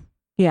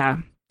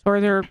tore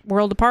their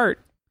world apart.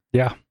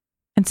 Yeah.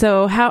 And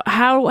so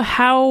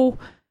how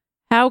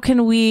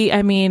can we,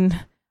 I mean,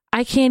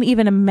 I can't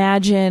even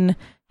imagine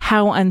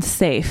how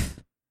unsafe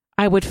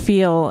I would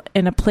feel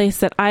in a place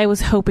that I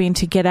was hoping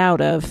to get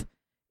out of,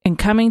 and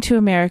coming to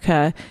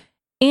America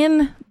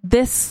in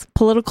this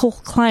political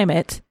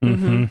climate,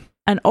 and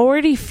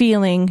already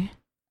feeling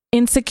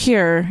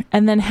insecure,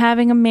 and then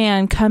having a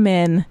man come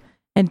in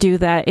and do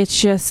that.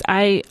 It's just,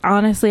 I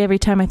honestly, every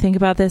time I think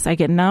about this, I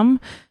get numb,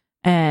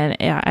 and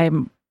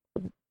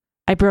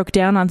I broke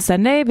down on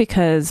Sunday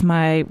because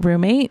my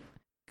roommate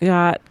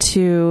got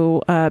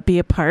to be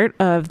a part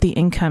of the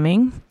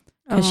incoming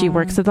because she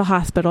works at the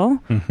hospital.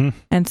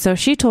 And so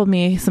she told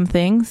me some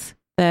things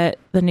that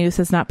the news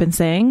has not been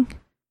saying.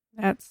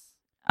 That's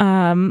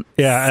and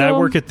I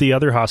work at the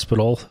other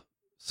hospital,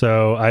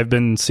 so I've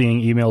been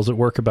seeing emails at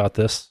work about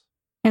this.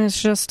 And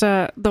it's just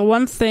the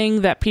other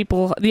thing that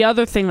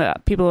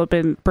people have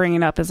been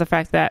bringing up is the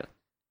fact that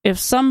if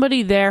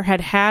somebody there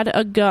had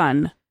a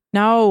gun,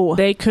 no,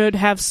 they could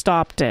have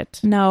stopped it.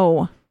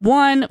 No.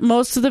 One,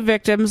 most of the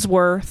victims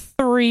were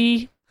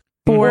 3,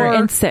 4,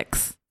 and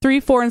 6. 3,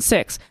 4, and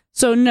 6.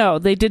 So no,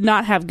 they did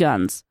not have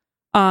guns.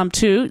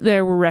 2,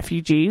 there were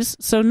refugees.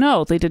 So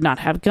no, they did not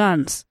have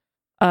guns.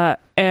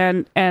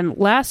 And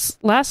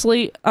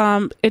lastly,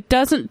 it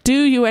doesn't do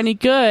you any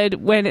good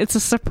when it's a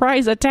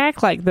surprise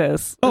attack like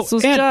this. This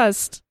was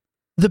just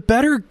the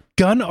better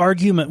gun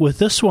argument with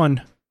this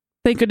one.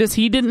 Thank goodness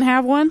he didn't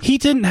have one. He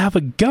didn't have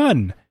a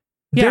gun.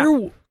 Yeah.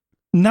 There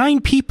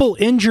 9 people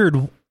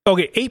injured.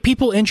 Okay, 8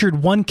 people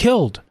injured, 1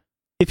 killed.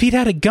 If he'd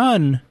had a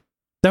gun,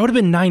 that would have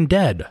been 9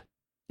 dead.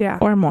 Yeah.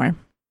 Or more.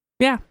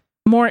 Yeah.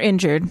 More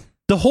injured.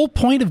 The whole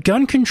point of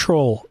gun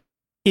control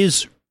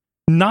is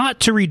not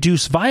to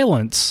reduce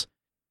violence.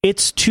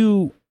 It's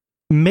to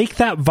make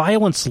that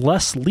violence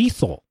less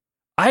lethal.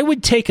 I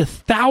would take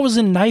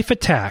 1,000 knife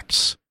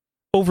attacks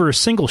over a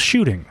single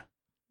shooting.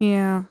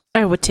 Yeah.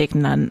 I would take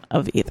none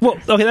of either. Well,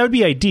 okay, that would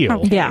be ideal.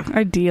 Okay, yeah.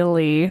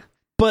 Ideally.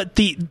 But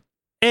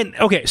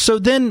so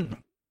then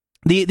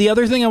the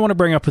other thing I want to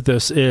bring up with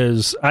this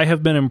is I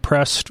have been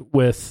impressed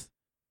with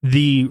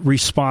the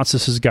response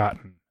this has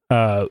gotten.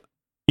 A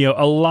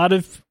lot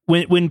of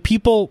when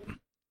people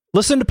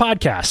listen to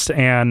podcasts,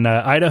 and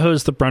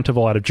Idaho's the brunt of a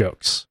lot of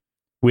jokes.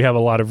 We have a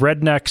lot of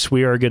rednecks.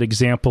 We are a good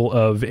example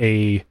of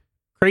a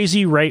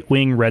crazy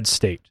right-wing red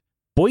state.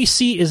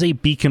 Boise is a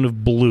beacon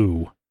of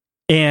blue,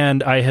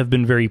 and I have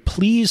been very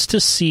pleased to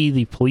see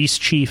the police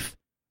chief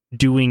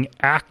doing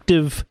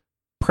active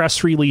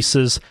press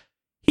releases.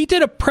 He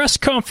did a press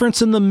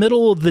conference in the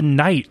middle of the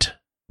night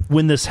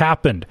when this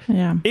happened.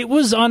 Yeah. It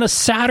was on a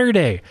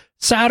Saturday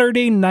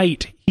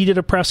night. He did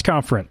a press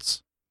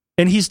conference,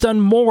 and he's done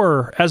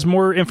more as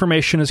more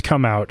information has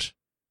come out.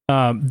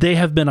 They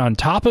have been on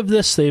top of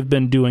this. They've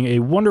been doing a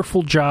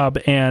wonderful job,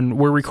 and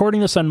we're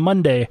recording this on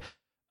Monday.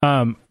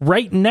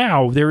 Right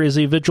now, there is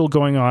a vigil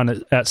going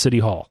on at City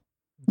Hall.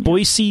 Yeah.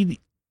 Boise,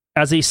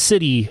 as a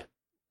city,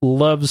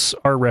 loves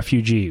our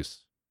refugees.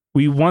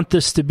 We want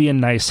this to be a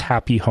nice,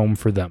 happy home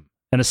for them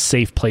and a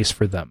safe place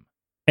for them.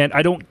 And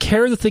I don't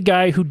care that the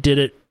guy who did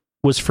it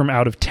was from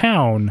out of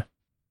town.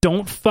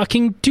 Don't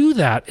fucking do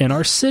that in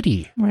our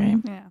city. Right.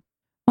 Yeah.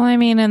 Well, I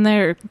mean, and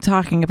they're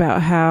talking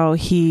about how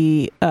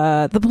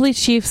the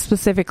police chief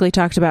specifically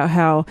talked about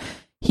how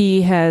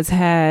he has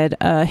had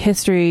a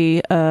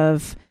history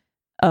of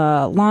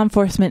law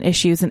enforcement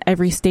issues in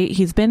every state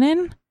he's been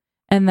in,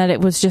 and that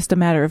it was just a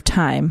matter of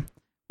time,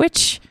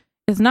 which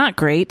is not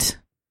great.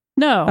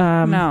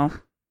 No, no.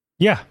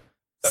 Yeah.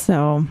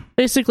 So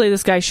basically,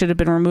 this guy should have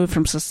been removed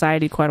from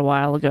society quite a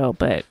while ago,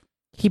 but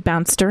he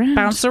bounced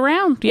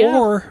around. Yeah.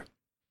 Or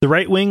the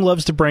right wing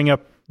loves to bring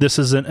up this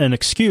isn't an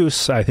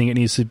excuse. I think it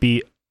needs to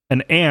be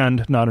an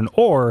and, not an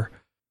or.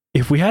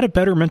 If we had a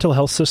better mental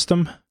health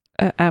system,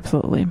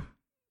 absolutely,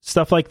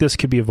 stuff like this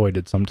could be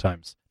avoided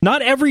sometimes.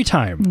 Not every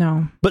time.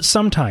 No. But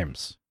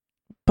sometimes.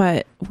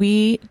 But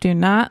we do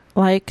not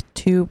like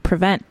to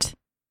prevent.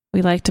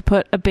 We like to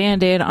put a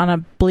Band-Aid on a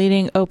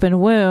bleeding open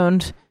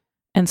wound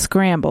and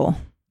scramble.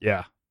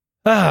 Yeah.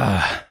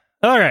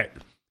 All right.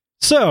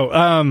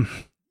 So,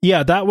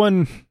 yeah, that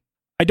one,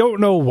 I don't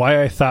know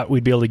why I thought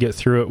we'd be able to get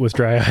through it with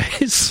dry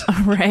eyes.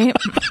 All right.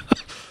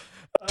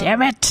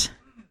 Damn it.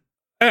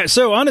 All right,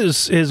 so on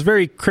his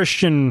very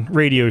Christian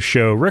radio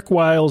show, Rick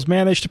Wiles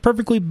managed to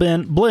perfectly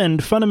blend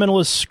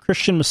fundamentalist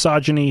Christian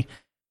misogyny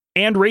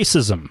and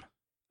racism.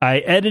 I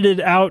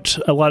edited out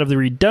a lot of the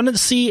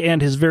redundancy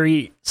and his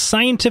very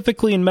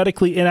scientifically and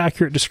medically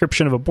inaccurate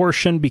description of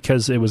abortion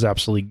because it was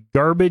absolutely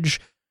garbage.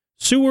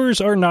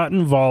 Sewers are not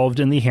involved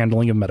in the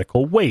handling of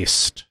medical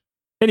waste.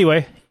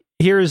 Anyway,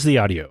 here is the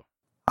audio.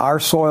 Our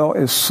soil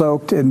is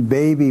soaked in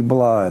baby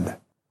blood.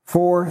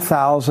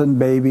 4,000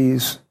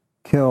 babies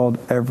killed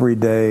every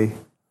day.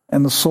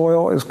 And the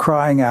soil is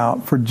crying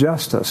out for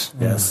justice.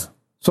 Yes.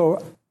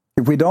 So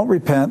if we don't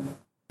repent,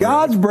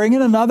 God's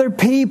bringing another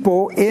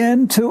people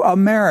into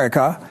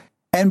America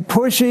and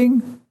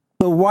pushing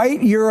the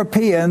white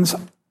Europeans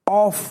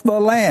off the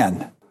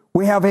land.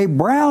 We have a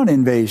brown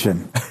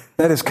invasion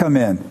that has come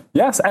in.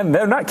 Yes, and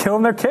they're not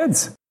killing their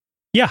kids.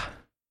 Yeah,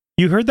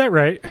 you heard that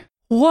right.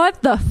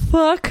 What the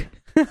fuck?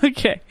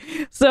 Okay,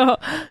 so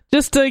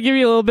just to give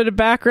you a little bit of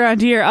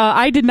background here,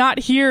 I did not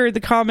hear the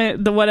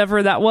comment, the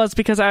whatever that was,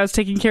 because I was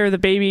taking care of the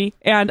baby,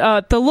 and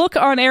the look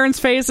on Aaron's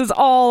face is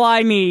all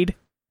I need.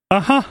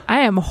 Uh-huh.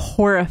 I am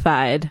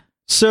horrified.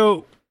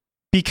 So,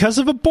 because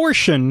of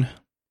abortion,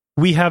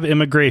 we have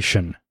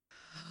immigration.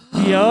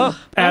 Yup.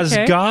 As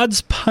okay.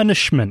 God's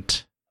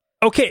punishment.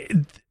 Okay,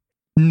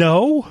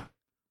 no.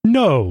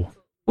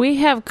 We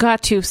have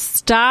got to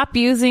stop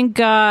using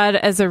God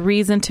as a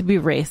reason to be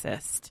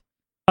racist.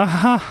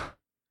 Uh-huh.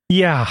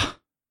 Yeah.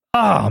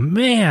 Oh,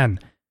 man.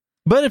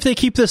 But if they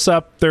keep this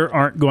up, there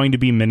aren't going to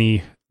be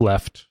many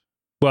left.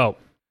 Well,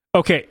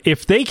 okay,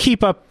 if they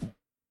keep up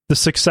the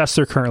success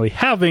they're currently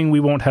having, we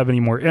won't have any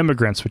more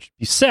immigrants, which would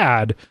be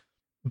sad.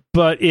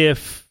 But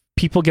if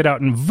people get out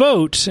and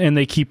vote and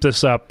they keep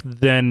this up,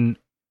 then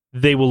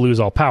they will lose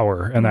all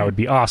power, and that would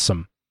be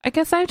awesome. I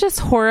guess I'm just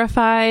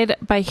horrified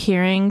by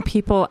hearing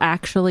people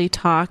actually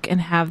talk and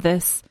have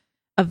this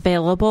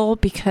available,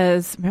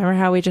 because remember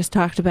how we just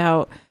talked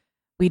about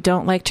we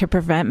don't like to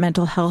prevent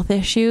mental health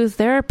issues?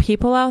 There are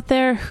people out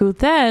there who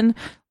then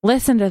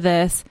listen to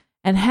this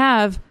and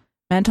have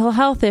mental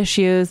health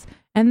issues,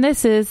 and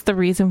this is the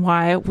reason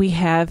why we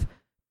have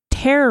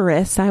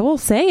terrorists, I will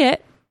say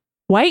it,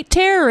 white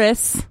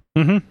terrorists,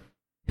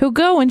 who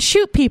go and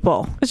shoot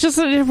people. It's just,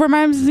 it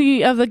reminds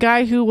me of the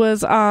guy who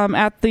was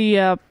at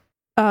the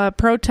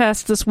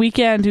protest this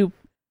weekend who,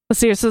 let's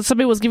see, so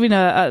somebody was giving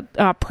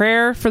a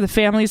prayer for the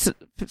families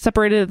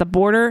separated at the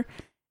border,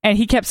 and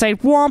he kept saying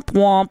womp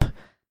womp,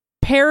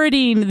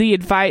 parodying the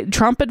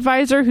Trump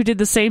advisor who did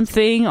the same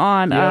thing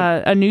on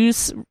a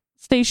news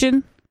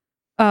station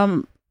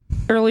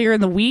earlier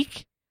in the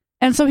week.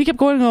 And so he kept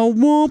going, oh,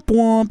 womp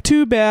womp,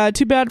 too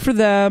bad for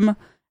them.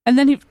 And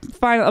then he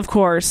finally, of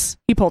course,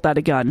 he pulled out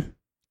a gun.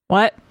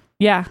 What?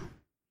 Yeah.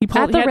 He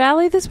pulled at the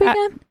rally this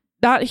weekend?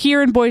 Not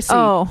here in Boise.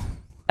 Oh.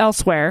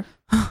 Elsewhere.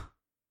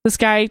 This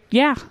guy,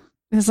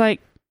 is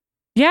like,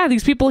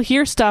 these people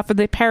hear stuff and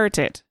they parrot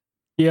it.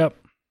 Yep.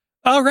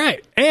 All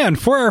right. And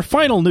for our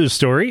final news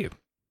story,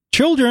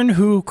 children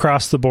who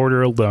cross the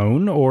border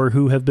alone or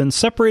who have been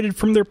separated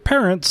from their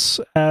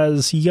parents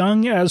as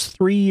young as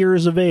 3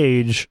 years of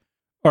age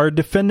are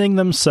defending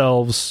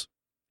themselves,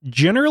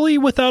 generally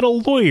without a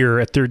lawyer,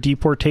 at their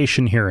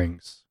deportation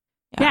hearings.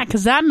 Yeah,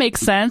 because that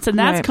makes sense, and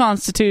that's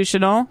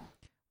constitutional.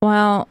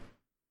 Well,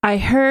 I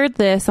heard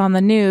this on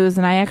the news,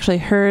 and I actually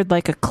heard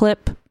like a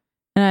clip,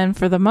 and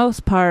for the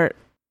most part,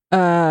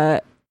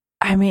 I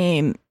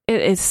mean,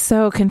 it is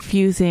so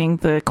confusing.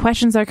 The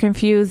questions are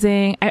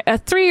confusing. A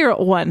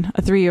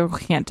 3-year-old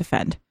can't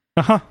defend.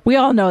 We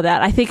all know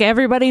that. I think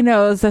everybody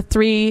knows the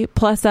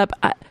 3+ up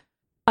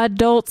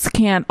adults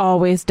can't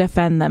always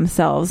defend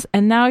themselves.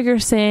 And now you're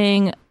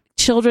saying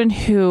children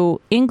who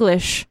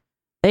English,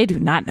 they do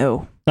not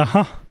know.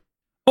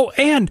 Oh,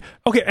 and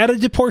okay, at a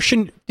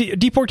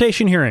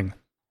deportation hearing,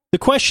 the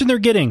question they're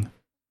getting,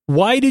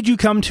 why did you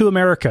come to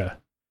America?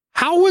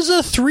 How is a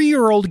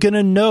 3-year-old going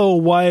to know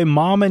why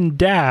mom and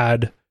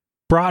dad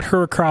brought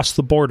her across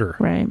the border?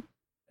 Right.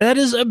 That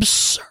is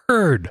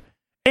absurd.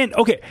 And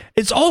okay,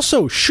 it's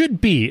also should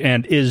be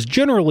and is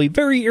generally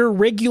very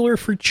irregular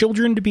for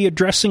children to be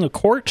addressing a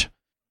court.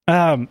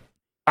 I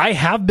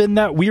have been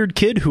that weird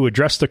kid who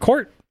addressed a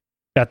court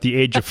at the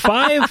age of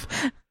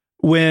 5.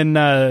 When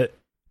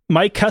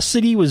my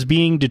custody was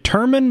being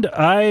determined,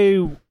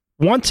 I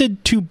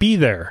wanted to be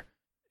there.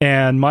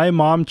 And my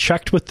mom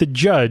checked with the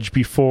judge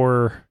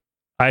before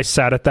I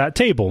sat at that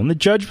table. And the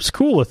judge was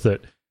cool with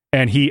it.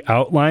 And he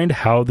outlined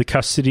how the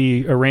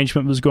custody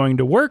arrangement was going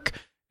to work.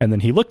 And then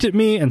he looked at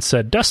me and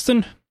said, Dustin,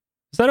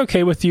 is that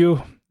okay with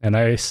you? And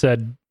I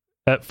said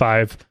at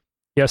 5,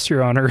 yes,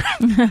 Your Honor.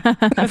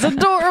 That's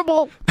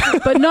adorable.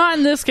 But not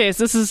in this case.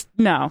 This is,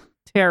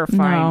 terrifying.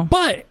 No.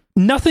 But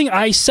nothing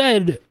I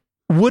said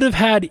would have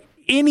had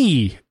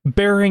any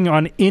bearing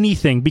on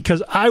anything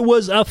because I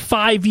was a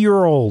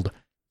 5-year-old.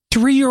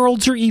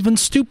 3-year-olds are even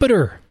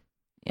stupider.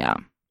 Yeah.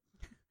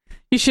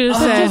 You should have But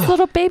said, just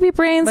little baby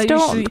brains like,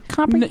 don't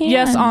comprehend.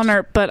 yes,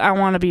 Honor, but I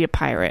want to be a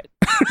pirate.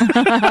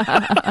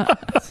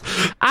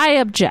 I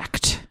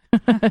object.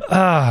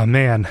 Ah,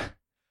 man.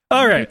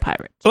 All right.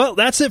 Pirate. Well,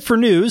 that's it for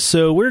news.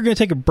 So we're going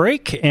to take a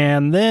break,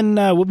 and then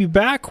we'll be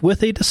back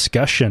with a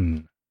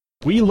discussion.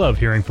 We love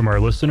hearing from our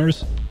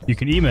listeners. You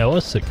can email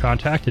us at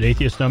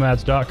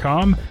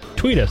contact@atheistnomads.com,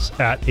 tweet us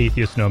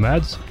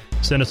 @atheistnomads,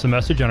 send us a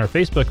message on our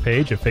Facebook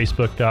page at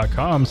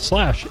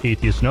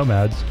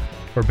facebook.com/atheistnomads,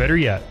 or better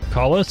yet,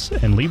 call us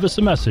and leave us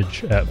a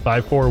message at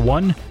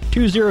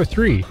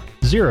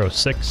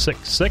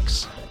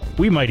 541-203-0666.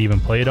 We might even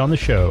play it on the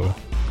show.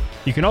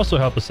 You can also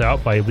help us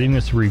out by leaving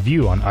us a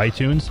review on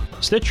iTunes,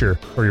 Stitcher,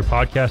 or your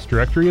podcast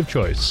directory of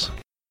choice.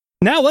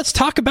 Now let's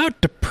talk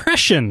about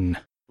depression.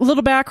 A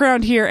little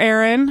background here,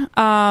 Aaron.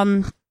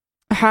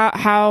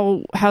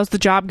 How's the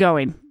job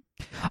going?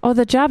 Oh,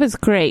 the job is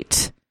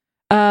great.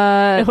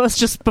 It was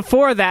just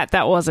before that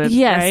wasn't.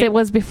 Yes, right? it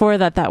was before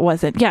that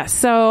wasn't. Yes.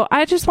 So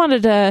I just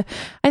wanted to,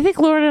 I think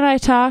Lauren and I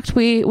talked,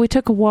 we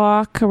took a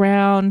walk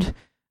around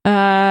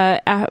on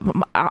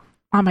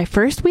my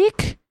first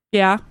week.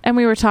 Yeah. And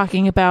we were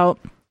talking about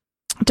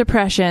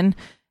depression.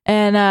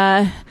 And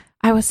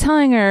I was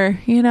telling her,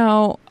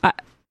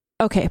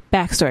 okay,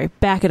 backstory,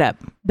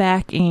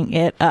 backing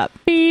it up.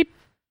 Beep,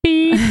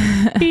 beep,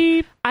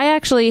 beep. I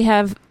actually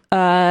have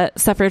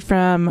suffered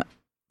from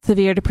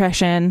severe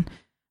depression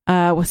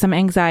with some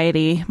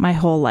anxiety my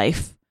whole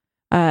life.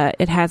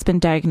 It has been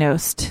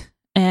diagnosed.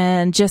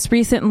 And just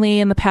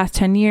recently, in the past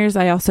 10 years,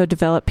 I also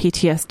developed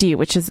PTSD,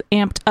 which has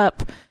amped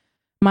up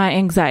my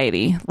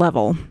anxiety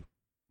level.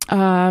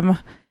 And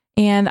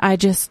I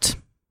just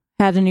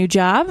had a new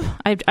job.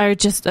 I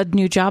just a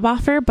new job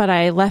offer, but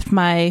I left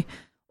my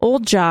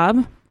old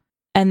job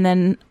and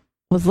then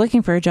was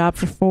looking for a job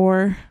for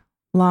 4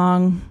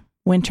 long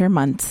winter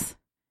months.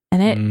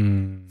 And it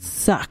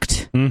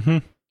sucked. Mm-hmm.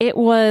 It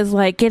was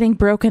like getting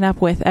broken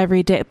up with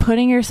every day,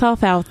 putting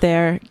yourself out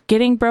there,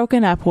 getting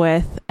broken up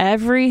with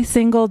every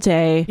single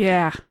day.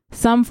 Yeah.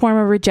 Some form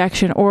of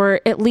rejection,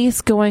 or at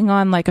least going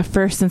on like a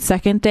first and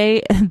second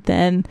date and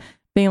then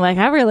being like,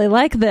 I really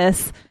like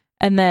this.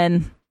 And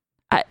then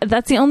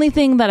that's the only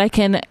thing that I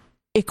can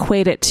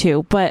equate it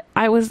to. But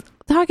I was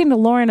talking to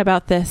Lauren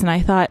about this and I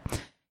thought,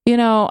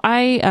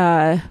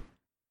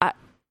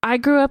 I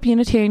grew up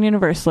Unitarian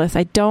Universalist.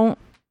 I don't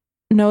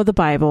know the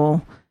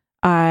Bible.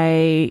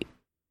 I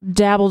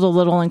dabbled a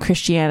little in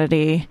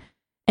Christianity.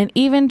 And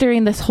even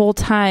during this whole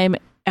time,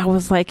 I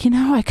was like,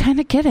 I kind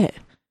of get it.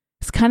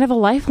 It's kind of a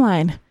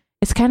lifeline.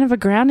 It's kind of a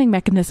grounding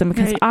mechanism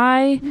because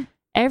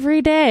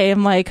every day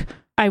I'm like,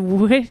 I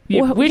wish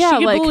you could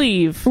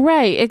believe.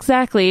 Right,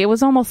 exactly. It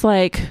was almost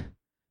like,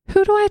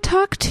 who do I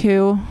talk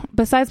to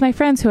besides my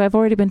friends who I've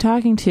already been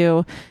talking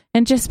to?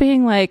 And just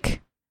being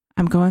like,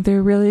 I'm going through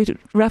a really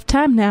rough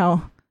time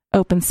now.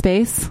 Open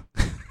space.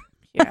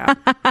 Yeah.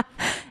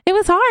 It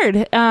was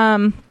hard.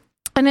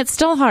 And it's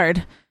still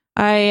hard.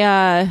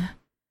 I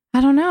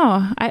don't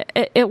know.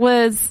 It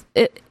was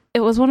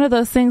one of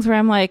those things where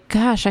I'm like,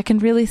 gosh, I can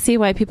really see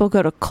why people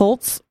go to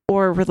cults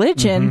or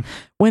religion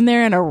when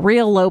they're in a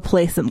real low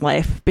place in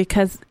life,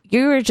 because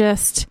you're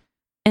just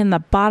in the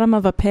bottom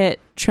of a pit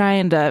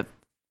trying to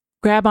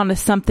grab onto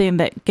something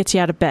that gets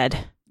you out of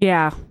bed.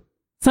 Yeah.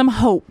 Some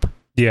hope.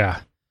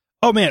 Yeah.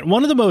 Oh man,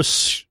 one of the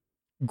most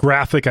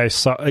graphic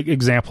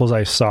examples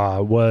I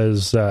saw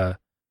was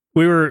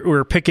we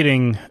were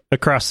picketing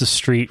across the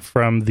street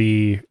from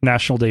the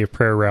National Day of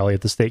Prayer rally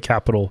at the state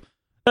capitol.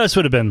 This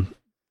would have been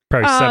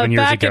probably 7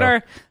 years ago.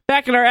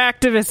 Back in our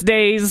activist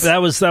days. That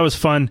was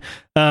fun.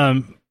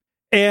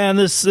 And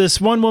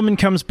this one woman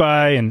comes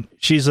by and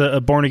she's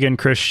a born again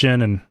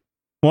Christian and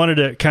wanted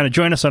to kind of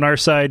join us on our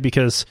side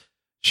because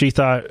she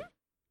thought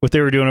what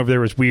they were doing over there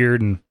was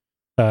weird, and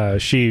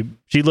she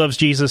loves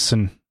Jesus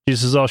and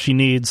Jesus is all she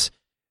needs.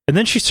 And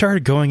then she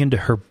started going into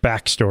her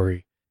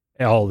backstory,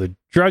 all the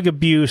drug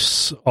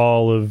abuse,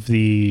 all of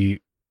the,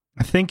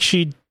 I think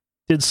she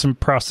did some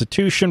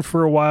prostitution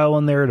for a while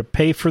in there to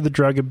pay for the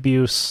drug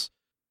abuse,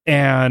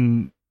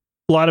 and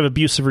a lot of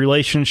abusive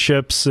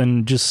relationships,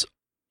 and just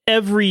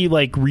every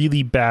like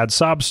really bad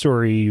sob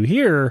story you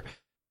hear.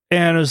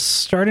 And it was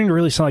starting to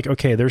really sound like,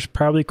 okay, there's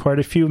probably quite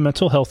a few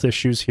mental health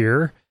issues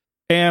here.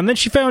 And then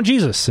she found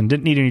Jesus and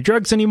didn't need any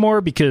drugs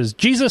anymore because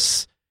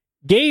Jesus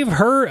gave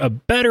her a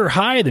better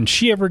high than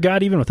she ever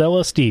got, even with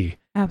LSD.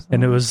 Absolutely.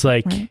 And it was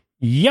like, right.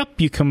 Yep,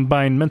 you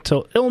combine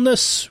mental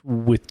illness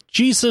with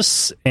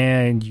Jesus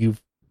and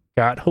you've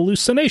got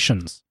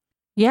hallucinations.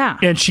 Yeah.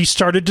 And she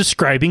started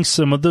describing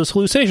some of those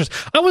hallucinations.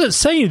 I wasn't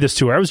saying this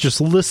to her. I was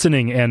just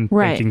listening and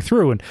thinking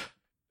through. And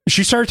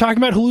she started talking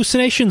about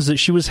hallucinations that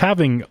she was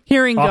having.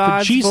 Hearing off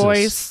God's of Jesus,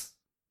 voice.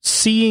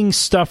 Seeing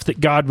stuff that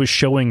God was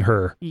showing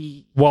her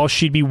while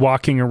she'd be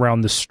walking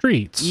around the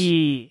streets.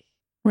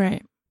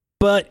 Right.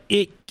 But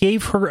it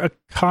gave her a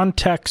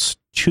context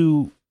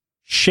to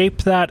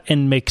shape that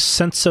and make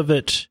sense of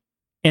it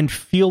and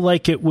feel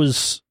like it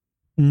was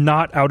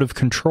not out of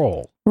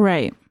control.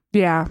 Right.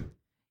 Yeah.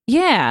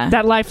 Yeah.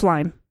 That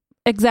lifeline.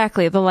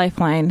 Exactly. The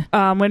lifeline.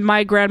 When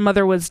my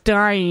grandmother was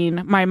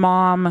dying, my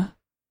mom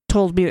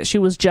told me that she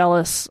was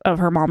jealous of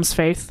her mom's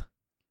faith,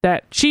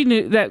 that she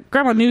knew that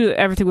grandma knew that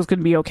everything was going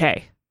to be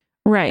okay.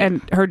 Right.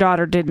 And her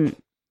daughter didn't.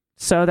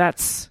 So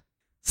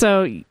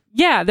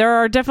yeah, there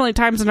are definitely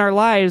times in our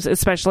lives,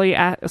 especially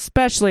at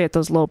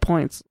those low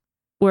points,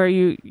 where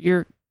you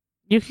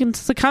can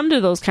succumb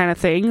to those kind of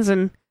things.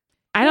 And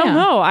I don't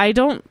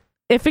know.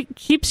 If it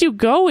keeps you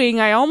going,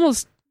 I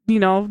almost,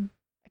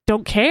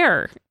 don't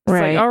care. It's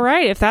right. like, all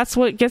right, if that's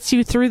what gets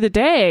you through the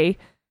day.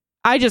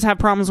 I just have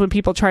problems when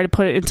people try to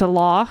put it into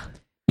law.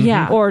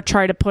 Yeah. Or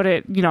try to put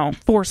it,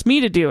 force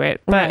me to do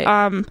it. But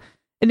an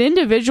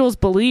individual's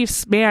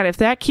beliefs, man, if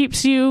that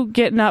keeps you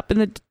getting up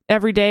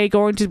every day,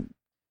 going to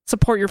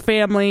support your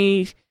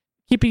family,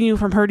 keeping you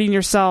from hurting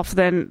yourself,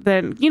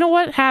 then you know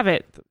what? Have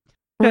it.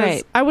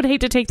 Right. I would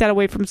hate to take that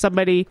away from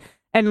somebody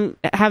and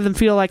have them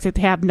feel like that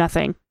they have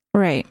nothing.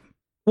 Right.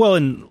 Well,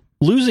 and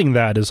losing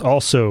that is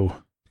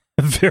also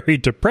very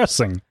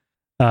depressing.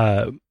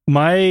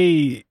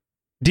 My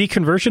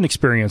deconversion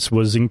experience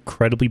was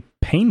incredibly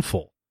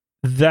painful.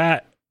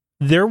 When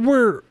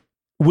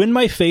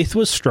my faith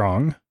was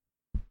strong,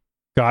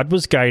 God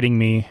was guiding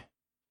me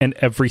and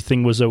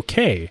everything was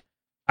okay.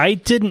 I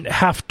didn't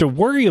have to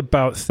worry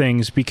about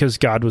things because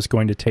God was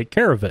going to take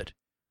care of it.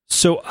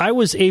 So I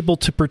was able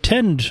to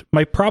pretend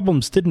my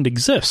problems didn't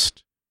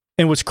exist.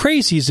 And what's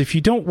crazy is if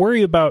you don't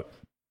worry about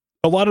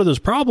a lot of those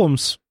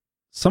problems,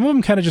 some of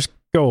them kind of just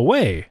go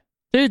away.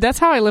 Dude, that's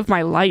how I live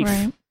my life.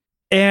 Right.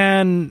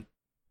 And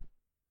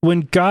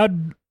when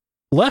God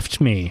left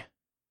me,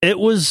 it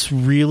was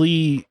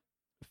really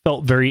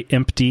felt very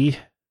empty,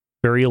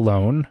 very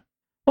alone.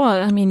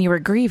 Well, I mean, you were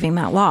grieving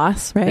that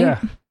loss, right?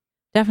 Yeah.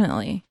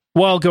 Definitely.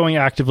 While going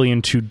actively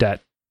into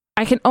debt.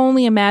 I can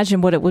only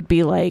imagine what it would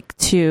be like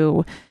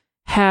to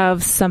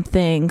have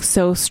something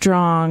so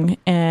strong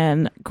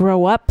and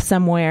grow up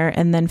somewhere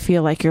and then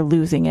feel like you're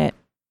losing it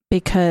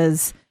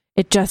because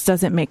it just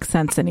doesn't make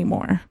sense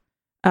anymore.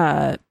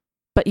 But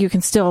you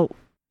can still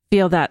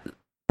feel that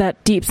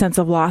deep sense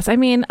of loss. I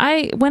mean,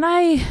 when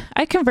I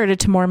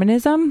converted to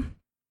Mormonism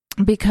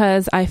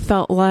because I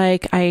felt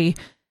like I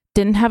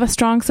didn't have a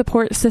strong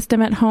support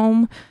system at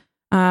home.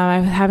 I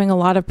was having a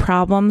lot of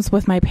problems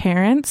with my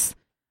parents.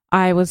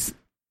 I was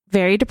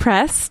very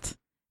depressed.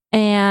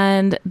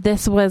 And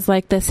this was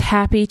like this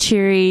happy,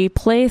 cheery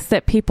place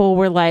that people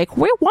were like,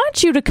 we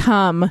want you to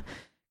come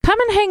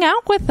and hang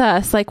out with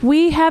us. Like,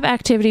 we have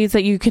activities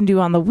that you can do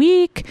on the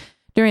week.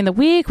 During the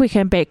week, we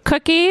can bake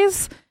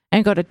cookies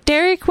and go to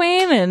Dairy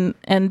Queen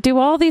and do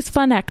all these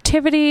fun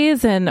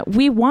activities. And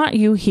we want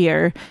you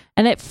here.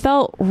 And it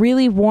felt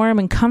really warm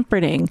and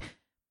comforting.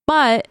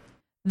 But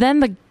then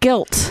the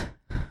guilt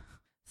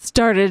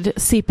started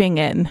seeping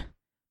in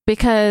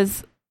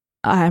because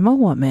I'm a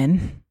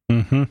woman.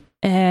 Mm-hmm.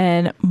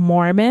 And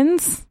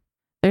Mormons,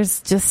 there's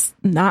just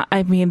not,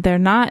 I mean, they're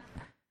not,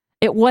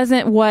 it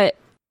wasn't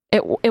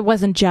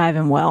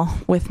jiving well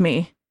with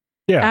me.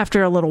 Yeah.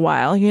 After a little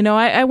while,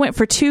 I went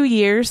for 2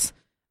 years.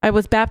 I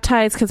was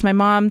baptized because my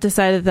mom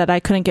decided that I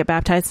couldn't get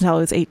baptized until I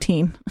was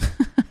 18.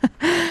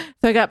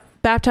 So I got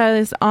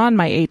baptized on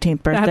my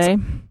 18th birthday.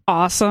 That's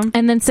awesome.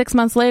 And then 6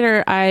 months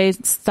later, I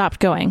stopped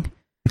going.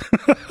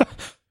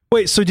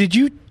 Wait, so did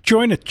you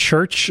join a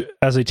church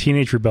as a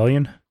teenage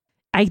rebellion?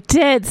 I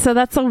did. So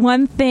that's the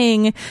one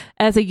thing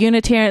as a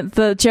Unitarian,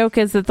 the joke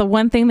is that the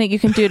one thing that you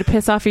can do to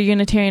piss off your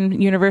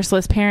Unitarian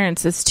Universalist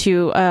parents is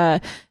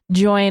to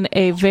join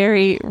a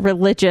very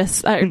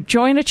religious,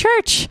 join a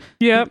church.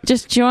 Yep.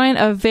 Just join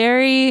a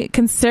very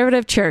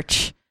conservative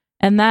church.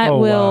 And that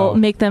will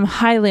make them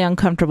highly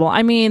uncomfortable.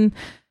 I mean,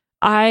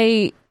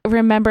 I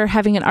remember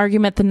having an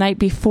argument the night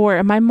before,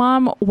 and my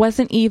mom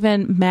wasn't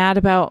even mad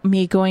about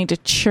me going to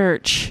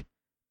church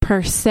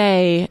per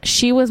se.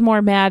 She was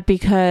more mad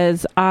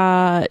because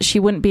she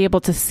wouldn't be able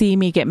to see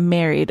me get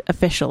married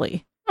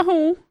officially.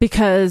 Oh.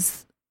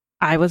 Because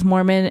I was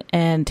Mormon,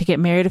 and to get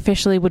married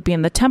officially would be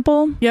in the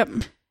temple. Yep.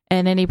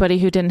 And anybody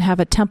who didn't have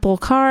a temple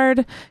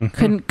card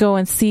couldn't go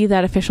and see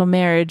that official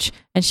marriage.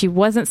 And she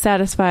wasn't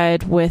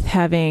satisfied with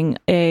having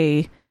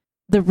the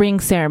ring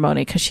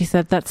ceremony because she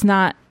said that's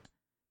not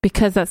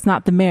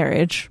the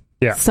marriage.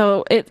 Yeah.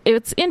 So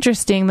it's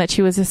interesting that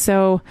she was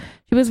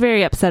she was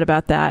very upset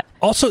about that.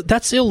 Also,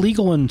 that's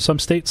illegal in some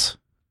states.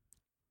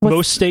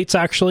 Most states,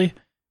 actually.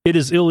 It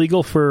is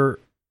illegal for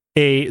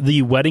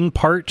the wedding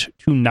part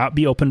to not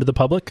be open to the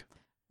public.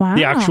 Wow.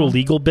 The actual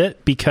legal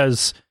bit,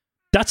 because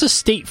that's a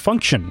state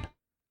function.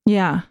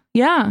 Yeah.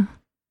 Yeah.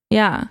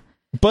 Yeah.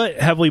 But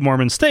heavily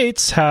Mormon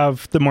states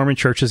the Mormon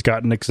Church has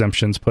gotten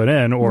exemptions put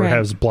in or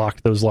has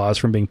blocked those laws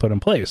from being put in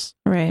place.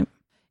 Right.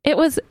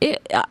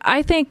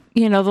 I think,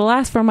 the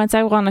last 4 months,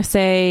 I want to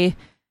say,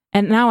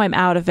 and now I'm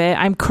out of it.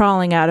 I'm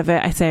crawling out of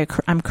it. I say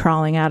I'm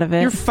crawling out of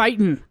it. You're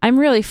fighting. I'm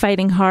really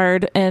fighting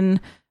hard. And,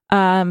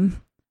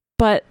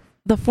 but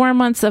the 4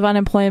 months of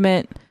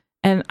unemployment,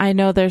 and I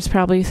know there's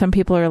probably some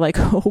people who are like,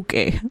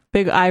 okay,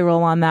 big eye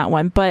roll on that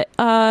one. But,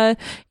 I've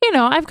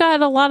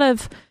got a lot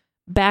of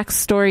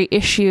backstory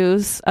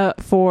issues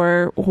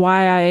for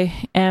why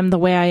I am the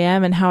way I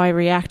am and how I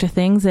react to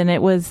things. And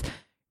it was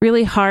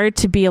really hard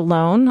to be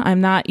alone.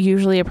 I'm not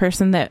usually a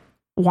person that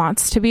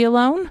wants to be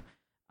alone.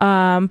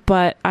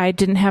 But I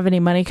didn't have any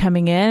money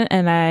coming in,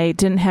 and I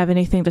didn't have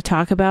anything to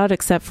talk about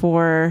except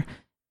for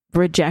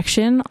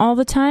rejection all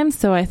the time.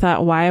 So I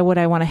thought, why would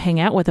I want to hang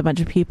out with a bunch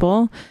of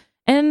people?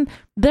 And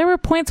there were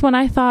points when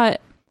I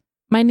thought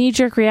my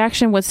knee-jerk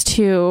reaction was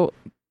to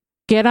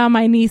get on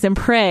my knees and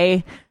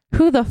pray.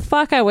 Who the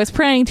fuck I was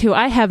praying to,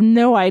 I have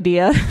no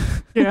idea.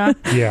 Yeah.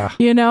 Yeah.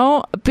 You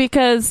know,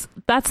 because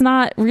that's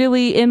not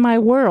really in my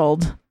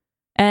world.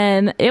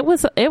 And it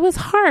was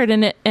hard.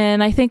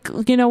 And I think,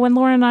 you know, when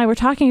Lauren and I were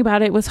talking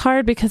about it, it was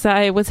hard because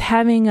I was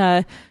having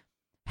a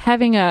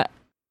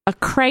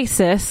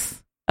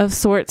crisis of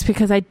sorts,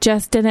 because I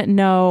just didn't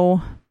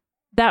know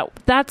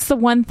that's the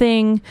one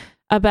thing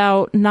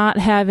about not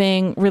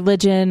having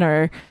religion,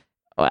 or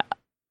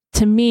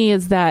to me,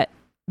 is that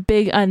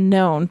big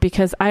unknown,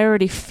 because I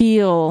already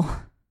feel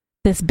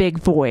this big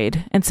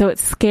void. And so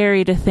it's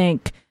scary to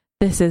think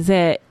this is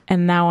it.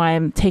 And now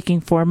I'm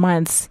taking 4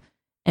 months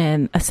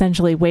and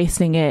essentially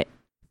wasting it,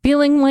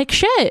 feeling like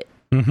shit.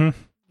 Mm-hmm.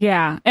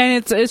 Yeah,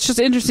 and it's just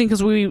interesting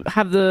because we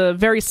have the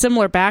very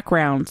similar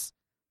backgrounds.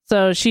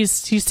 So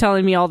she's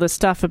telling me all this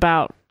stuff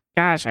about,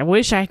 gosh, I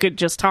wish I could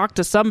just talk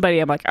to somebody.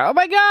 I'm like, oh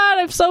my God,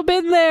 I've so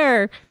been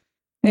there.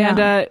 Yeah.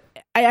 And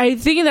I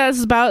think that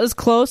is about as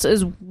close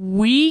as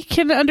we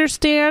can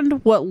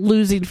understand what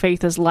losing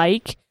faith is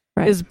like,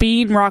 right. is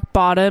being rock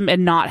bottom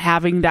and not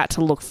having that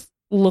to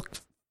look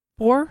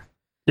for.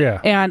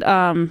 Yeah.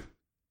 And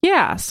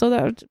yeah, so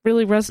that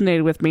really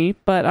resonated with me.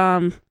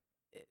 But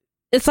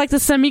it's like the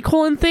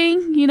semicolon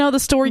thing, you know, the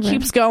story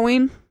keeps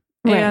going.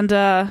 Right. And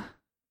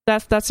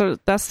that's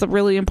the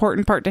really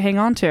important part to hang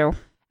on to.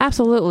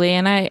 Absolutely.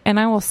 And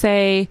I will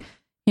say,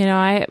 you know,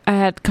 I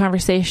had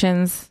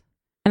conversations,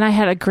 and I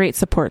had a great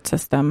support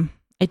system.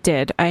 I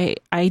did. I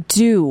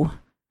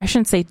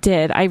shouldn't say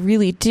did. I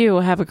really do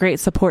have a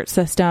great support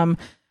system.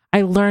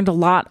 I learned a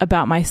lot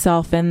about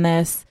myself in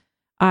this.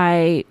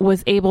 I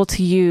was able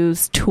to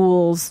use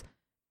tools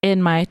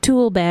in my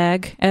tool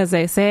bag, as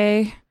I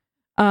say,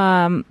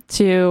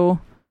 to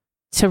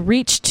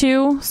reach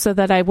to, so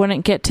that I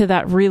wouldn't get to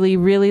that really,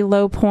 really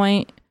low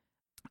point.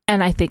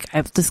 And I think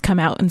I've just come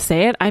out and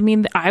say it. I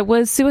mean, I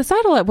was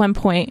suicidal at one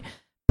point,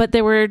 but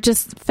there were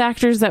just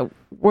factors that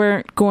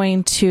weren't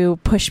going to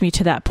push me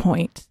to that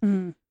point,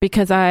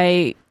 because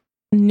I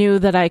knew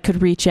that I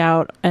could reach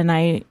out, and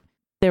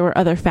there were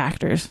other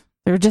factors.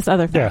 There were just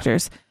other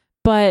factors.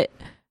 But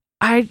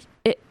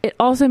it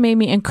also made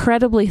me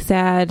incredibly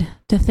sad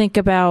to think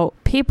about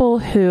people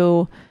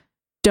who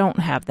don't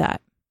have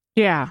that.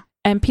 Yeah.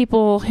 And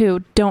people who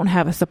don't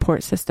have a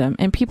support system,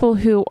 and people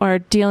who are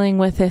dealing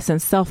with this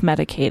and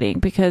self-medicating,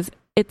 because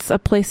it's a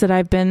place that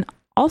I've been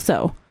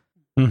also.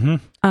 Mm-hmm.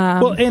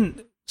 Well,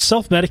 and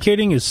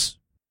self-medicating is,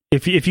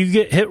 if you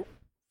get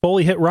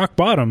fully hit rock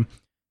bottom,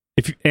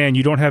 and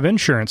you don't have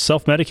insurance,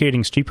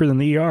 self-medicating is cheaper than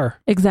the ER.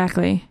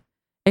 Exactly.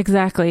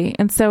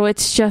 And so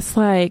it's just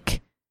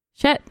like,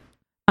 shit.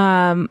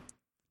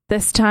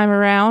 This time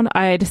around,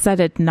 I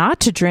decided not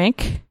to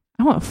drink.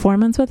 I went 4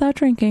 months without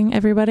drinking,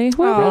 everybody.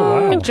 Oh,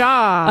 wow. Good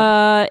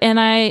job. And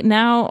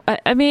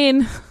I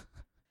mean,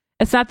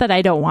 it's not that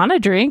I don't want to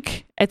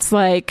drink. It's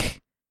like,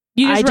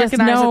 you just I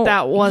recognize know,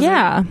 that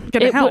wasn't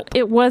going to help.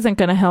 It wasn't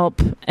going to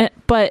help.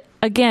 But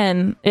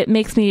again, it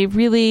makes me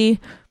really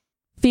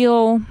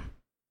feel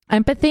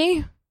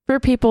empathy for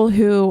people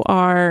who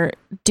are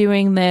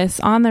doing this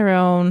on their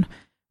own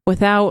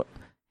without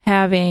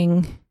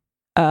having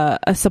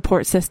a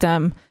support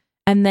system.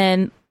 And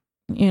then,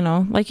 you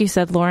know, like you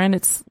said, Lauren,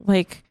 it's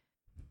like,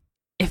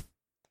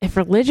 if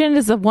religion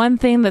is the one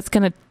thing that's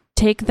going to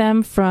take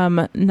them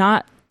from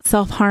not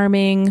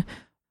self-harming,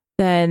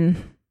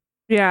 then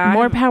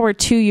more power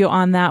to you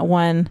on that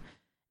one.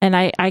 And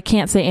I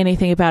can't say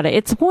anything about it.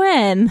 It's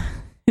when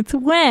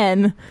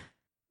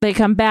they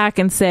come back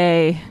and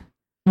say,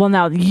 well,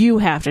 now you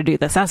have to do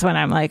this. That's when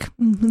I'm like,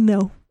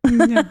 no.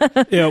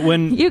 Yeah,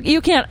 when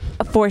you can't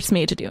force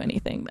me to do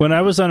anything. When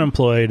I was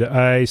unemployed,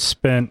 I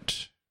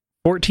spent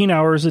 14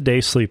 hours a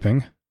day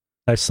sleeping.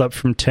 I slept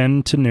from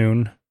 10 to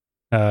noon.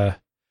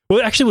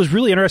 What actually was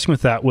really interesting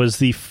with that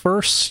was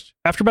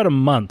after about a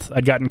month,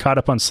 I'd gotten caught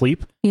up on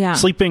sleep. Yeah.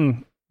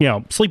 Sleeping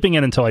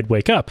in until I'd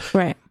wake up.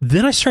 Right.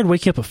 Then I started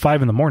waking up at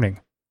 5 a.m. It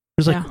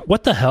was like,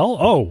 what the hell?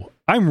 Oh,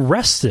 I'm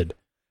rested.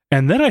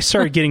 And then I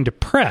started getting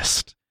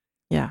depressed.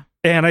 Yeah.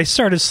 And I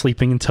started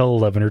sleeping until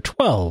 11 or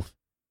 12.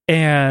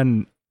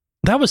 And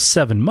that was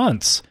 7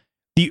 months.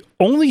 The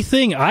only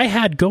thing I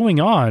had going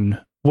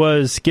on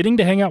was getting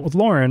to hang out with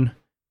Lauren,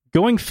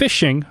 going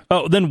fishing.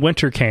 Oh, then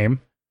winter came.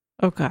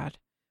 Oh, God.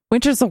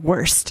 Winter's the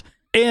worst.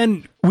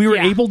 And we were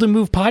able to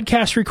move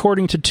podcast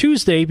recording to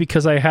Tuesday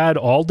because I had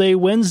all day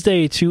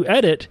Wednesday to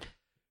edit.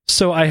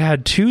 So I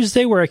had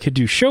Tuesday where I could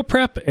do show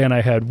prep, and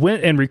I had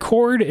and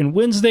record, and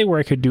Wednesday where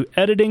I could do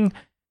editing.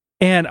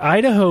 And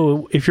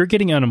Idaho, if you're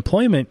getting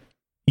unemployment,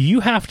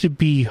 you have to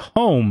be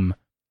home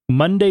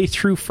Monday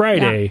through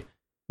Friday,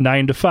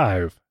 9 to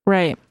 5.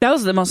 Right. That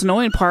was the most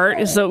annoying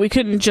part, is that we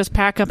couldn't just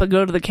pack up and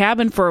go to the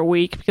cabin for a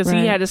week because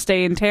he had to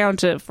stay in town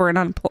for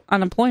an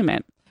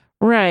unemployment.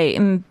 Right.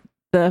 And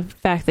the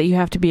fact that you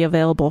have to be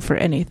available for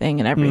anything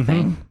and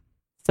everything.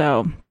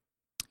 So,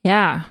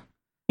 yeah.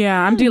 Yeah,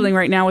 I'm dealing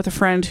right now with a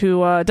friend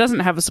who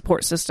doesn't have a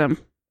support system.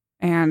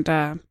 And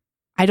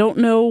I don't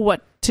know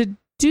what to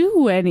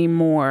do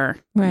anymore.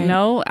 Right. You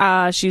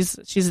know, she's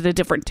in a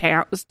different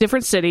town,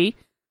 different city.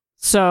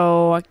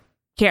 So I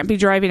can't be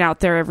driving out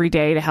there every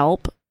day to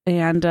help.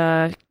 And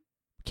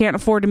can't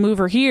afford to move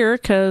her here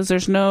because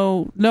there's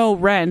no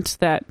rent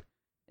that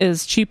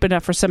is cheap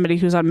enough for somebody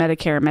who's on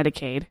Medicare and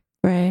Medicaid.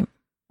 Right.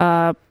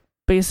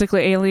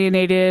 Basically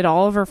alienated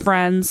all of her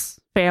friends,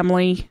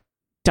 family,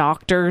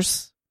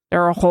 doctors.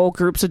 There are whole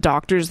groups of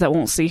doctors that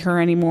won't see her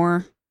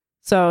anymore.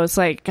 So it's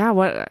like, God,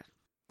 what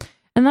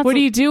do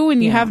you do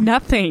when you have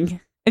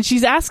nothing? And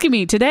she's asking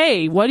me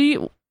today, what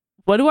do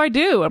I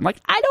do? I'm like,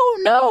 I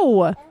don't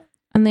know.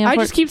 And I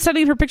just keep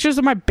sending her pictures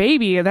of my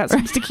baby, and that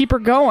seems to keep her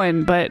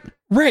going. But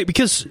right,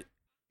 because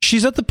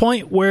she's at the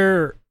point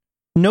where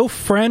no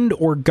friend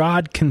or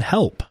God can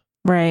help.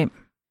 Right.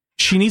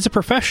 She needs a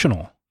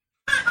professional.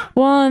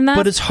 Well,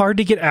 but it's hard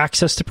to get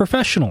access to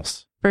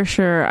professionals. For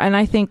sure. And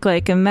I think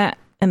like in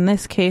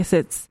this case,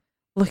 it's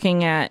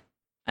looking at,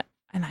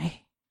 and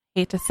I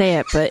hate to say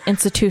it, but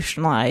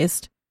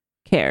institutionalized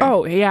care.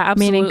 Oh, yeah,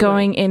 absolutely. Meaning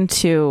going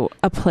into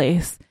a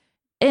place.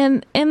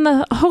 And in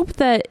the hope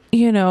that,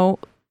 you know,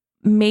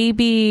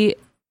 maybe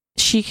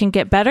she can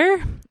get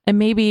better and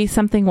maybe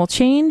something will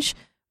change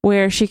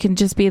where she can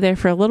just be there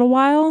for a little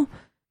while.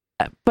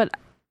 But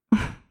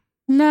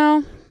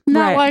no,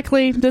 not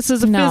likely. This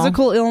is a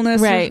physical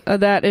illness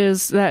that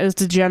is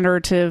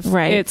degenerative.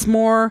 Right. It's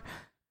more,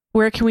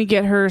 where can we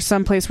get her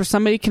someplace where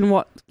somebody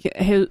can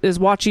is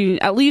watching,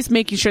 at least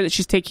making sure that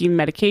she's taking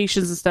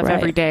medications and stuff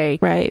every day.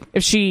 Right.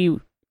 If she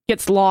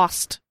gets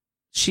lost,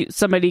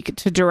 somebody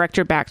to direct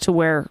her back to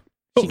where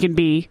she can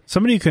be.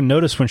 Somebody who can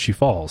notice when she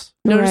falls.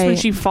 Notice when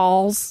she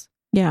falls.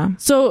 Yeah.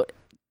 So,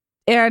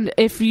 and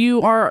if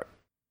you are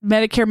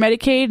Medicare,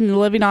 Medicaid, and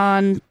living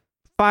on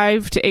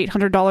 $500 to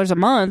 $800 a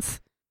month,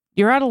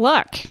 you're out of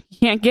luck. You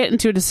can't get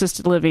into an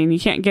assisted living. You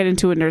can't get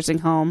into a nursing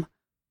home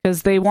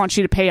because they want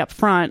you to pay up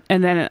front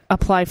and then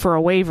apply for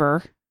a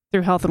waiver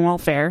through health and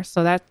welfare.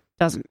 So that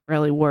doesn't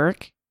really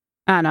work.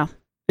 I don't know.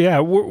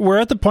 Yeah, we're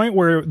at the point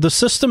where the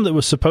system that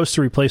was supposed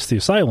to replace the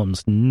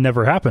asylums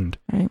never happened.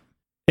 Right.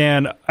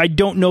 And I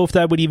don't know if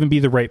that would even be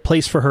the right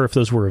place for her if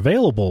those were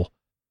available.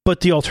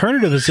 But the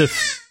alternative is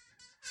if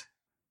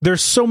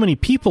there's so many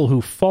people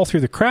who fall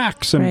through the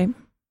cracks and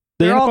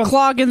they're all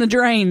clogging the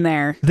drain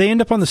there. They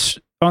end up on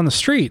the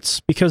streets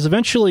because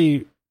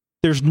eventually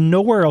there's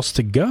nowhere else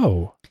to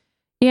go.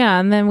 Yeah,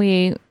 and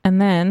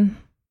then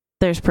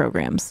there's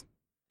programs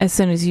as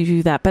soon as you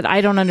do that. But I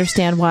don't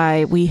understand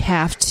why we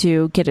have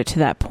to get it to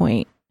that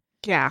point.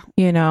 Yeah.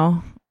 You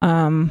know,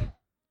 and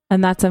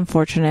that's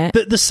unfortunate.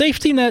 The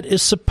safety net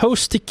is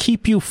supposed to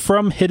keep you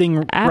from hitting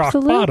rock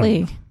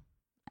bottom.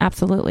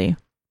 Absolutely.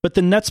 But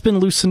the net's been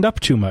loosened up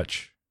too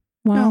much.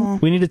 Well,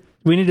 we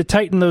need to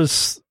tighten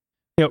those,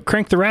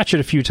 crank the ratchet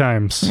a few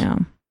times. Yeah.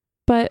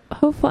 But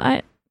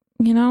hopefully,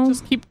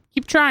 just keep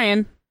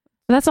trying.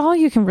 That's all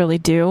you can really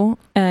do.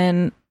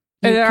 And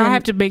I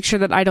have to make sure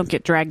that I don't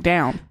get dragged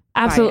down.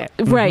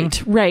 Absolutely.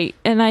 Right.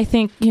 And I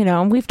think,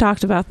 we've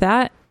talked about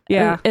that.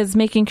 Yeah. Is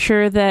making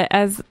sure that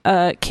as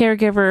a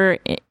caregiver,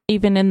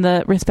 even in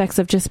the respects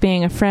of just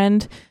being a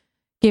friend,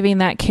 giving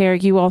that care,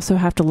 you also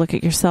have to look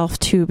at yourself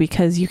too,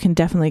 because you can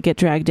definitely get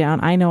dragged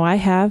down. I know I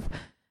have.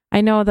 I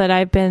know that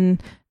I've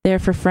been there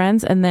for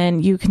friends, and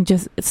then you can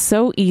just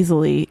so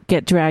easily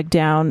get dragged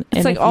down.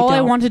 It's like all I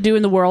want to do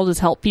in the world is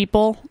help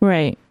people.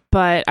 Right.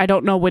 But I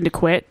don't know when to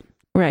quit.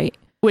 Right.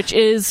 Which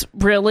is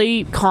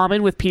really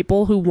common with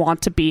people who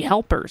want to be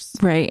helpers.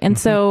 Right. And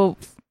so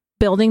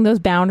building those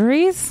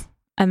boundaries,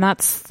 and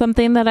that's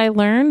something that I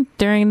learned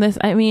during this.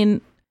 I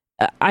mean,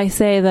 I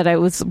say that I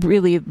was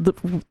really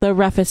the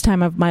roughest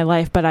time of my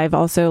life, but I've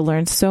also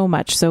learned so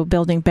much. So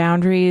building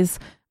boundaries,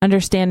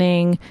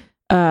 understanding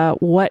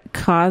what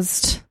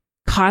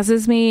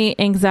causes me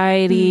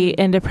anxiety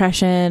and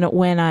depression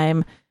when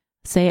I'm,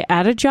 say,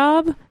 at a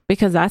job,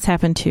 because that's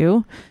happened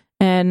too,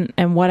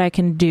 and what I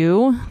can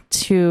do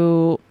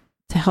to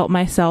help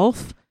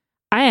myself.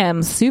 I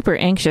am super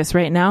anxious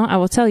right now. I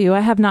will tell you,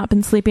 I have not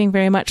been sleeping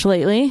very much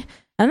lately,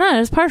 and that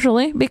is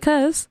partially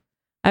because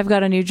I've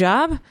got a new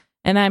job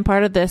and I'm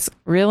part of this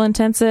real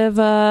intensive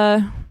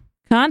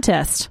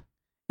contest.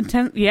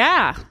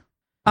 Yeah.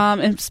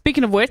 And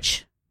speaking of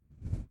which,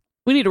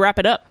 we need to wrap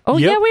it up. Oh,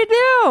 yep. Yeah, we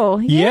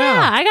do.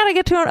 Yeah. I got to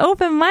get to an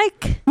open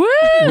mic. Woo!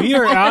 We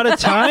are out of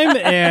time,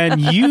 and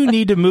you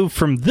need to move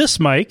from this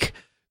mic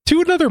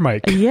to another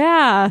mic.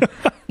 Yeah.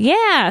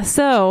 Yeah.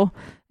 So,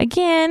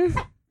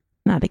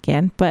 not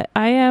again, but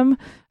I am...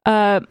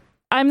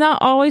 I'm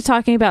not always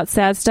talking about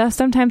sad stuff.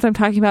 Sometimes I'm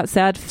talking about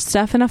sad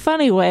stuff in a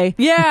funny way.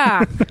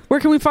 Yeah. Where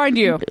can we find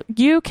you?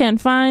 You can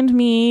find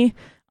me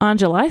on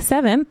July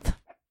 7th.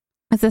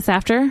 Is this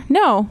after?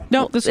 No.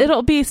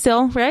 It'll be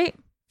still, right?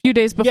 Few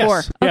days before.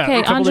 Yes. Yeah,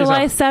 okay, on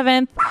July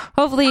 7th.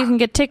 Hopefully you can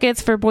get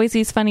tickets for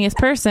Boise's Funniest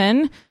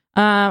Person.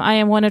 I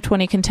am one of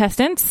 20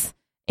 contestants,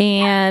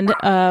 and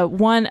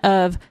one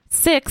of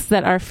 6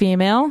 that are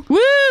female.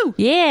 Woo!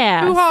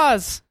 Yeah.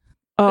 Hoo-haws.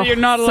 Oh, You're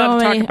not allowed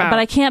to talk about. But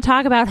I can't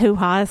talk about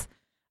hoo-haws.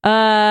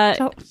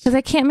 Because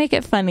I can't make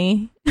it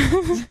funny.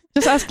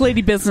 Just ask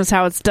Lady Business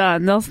how it's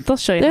done. They'll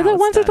show you. They're how the it's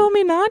ones done. who told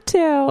me not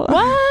to.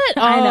 What?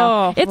 I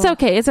know. It's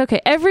okay. It's okay.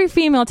 Every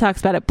female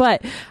talks about it,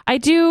 but I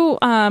do.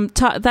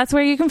 That's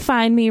where you can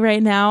find me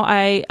right now.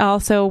 I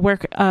also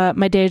work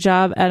my day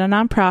job at a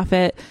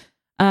nonprofit,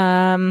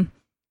 and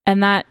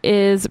that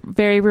is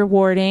very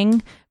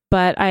rewarding.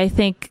 But I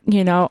think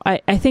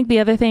I think the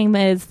other thing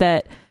is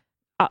that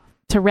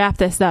to wrap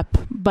this up.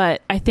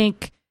 But I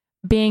think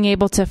being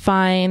able to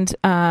find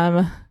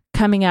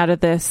coming out of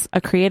this a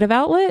creative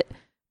outlet.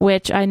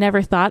 Which I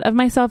never thought of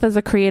myself as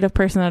a creative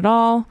person at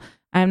all.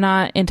 I'm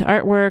not into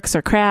artworks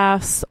or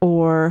crafts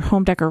or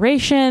home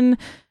decoration,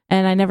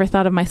 and I never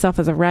thought of myself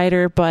as a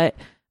writer, but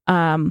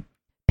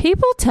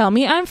people tell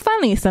me I'm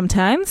funny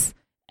sometimes.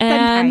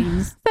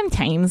 And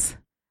sometimes.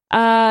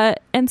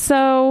 And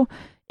so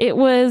it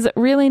was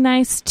really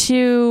nice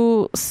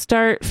to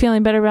start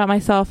feeling better about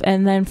myself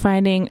and then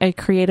finding a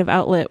creative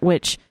outlet,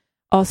 which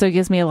also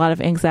gives me a lot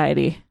of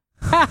anxiety.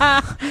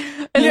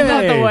 Isn't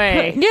that the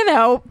way?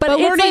 But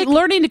it's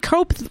learning to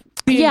cope with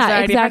the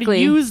anxiety, exactly.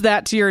 how to use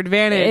that to your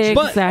advantage.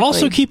 But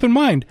also keep in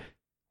mind,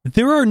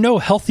 there are no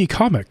healthy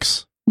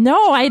comics.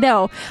 No, I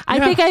know. I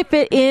think I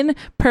fit in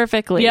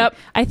perfectly. Yep.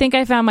 I think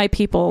I found my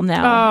people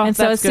now. And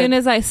so as soon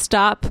as I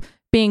stop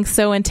being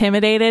so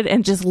intimidated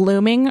and just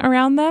looming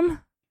around them,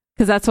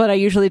 because that's what I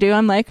usually do,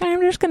 I'm like, I'm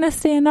just going to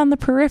stand on the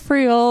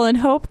peripheral and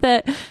hope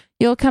that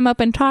you'll come up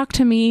and talk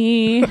to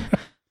me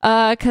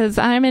because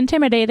I'm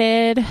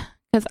intimidated.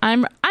 Because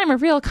I'm a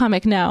real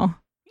comic now.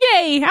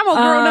 Yay! I'm all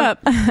grown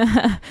up.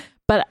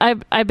 But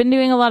I've been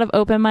doing a lot of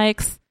open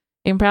mics.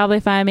 You can probably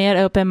find me at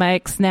open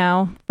mics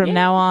now from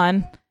now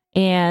on.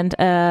 And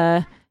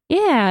July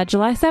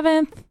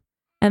 7th.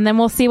 And then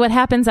we'll see what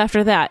happens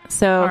after that.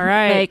 So, all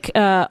right.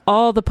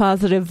 all the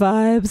positive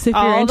vibes, if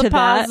you're into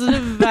that. All the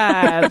positive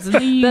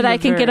vibes. That I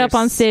can get up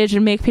on stage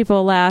and make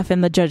people laugh,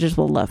 and the judges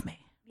will love me.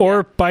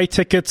 Or buy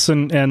tickets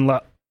and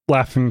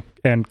laugh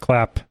and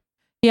clap.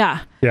 Yeah.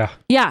 Yeah.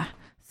 Yeah.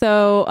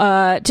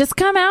 So just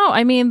come out.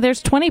 I mean,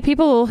 there's 20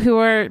 people who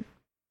are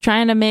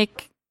trying to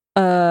make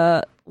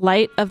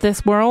light of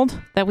this world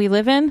that we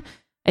live in.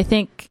 I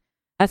think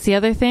that's the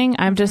other thing.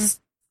 I'm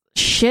just,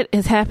 shit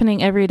is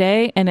happening every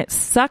day, and it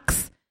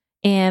sucks.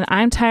 And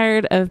I'm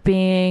tired of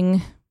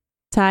being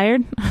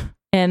tired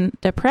and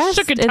depressed.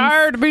 Sick and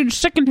tired of being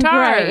sick and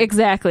tired. Right,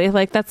 exactly.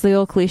 Like, that's the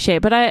old cliche.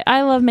 But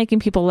I love making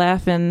people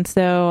laugh, and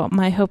so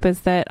my hope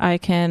is that I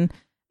can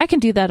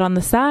do that on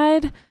the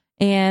side,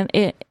 and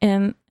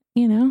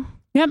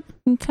Yep.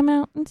 and come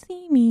out and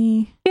see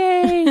me.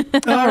 Yay.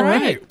 All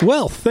right.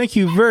 Well, thank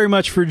you very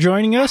much for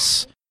joining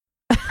us.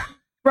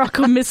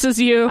 Rocco misses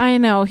you. I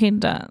know he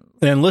does.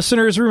 And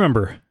listeners,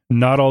 remember,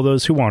 not all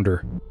those who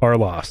wander are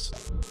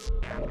lost.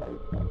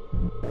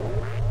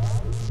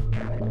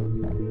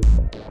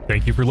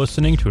 Thank you for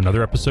listening to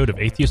another episode of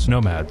Atheist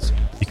Nomads.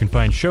 You can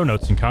find show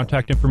notes and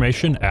contact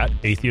information at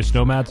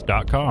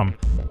atheistnomads.com.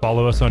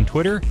 Follow us on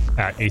Twitter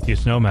at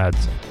Atheist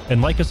Nomads,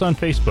 and like us on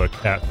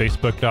Facebook at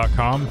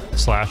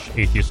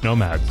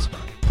facebook.com/atheistnomads.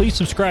 Please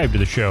subscribe to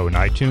the show in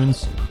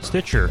iTunes,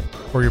 Stitcher,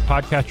 or your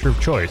podcatcher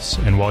of choice,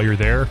 and while you're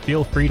there,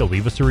 feel free to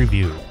leave us a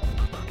review.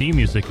 Theme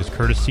music is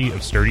courtesy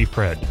of Sturdy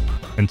Fred.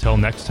 Until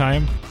next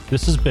time,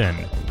 this has been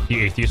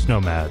the Atheist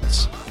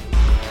Nomads.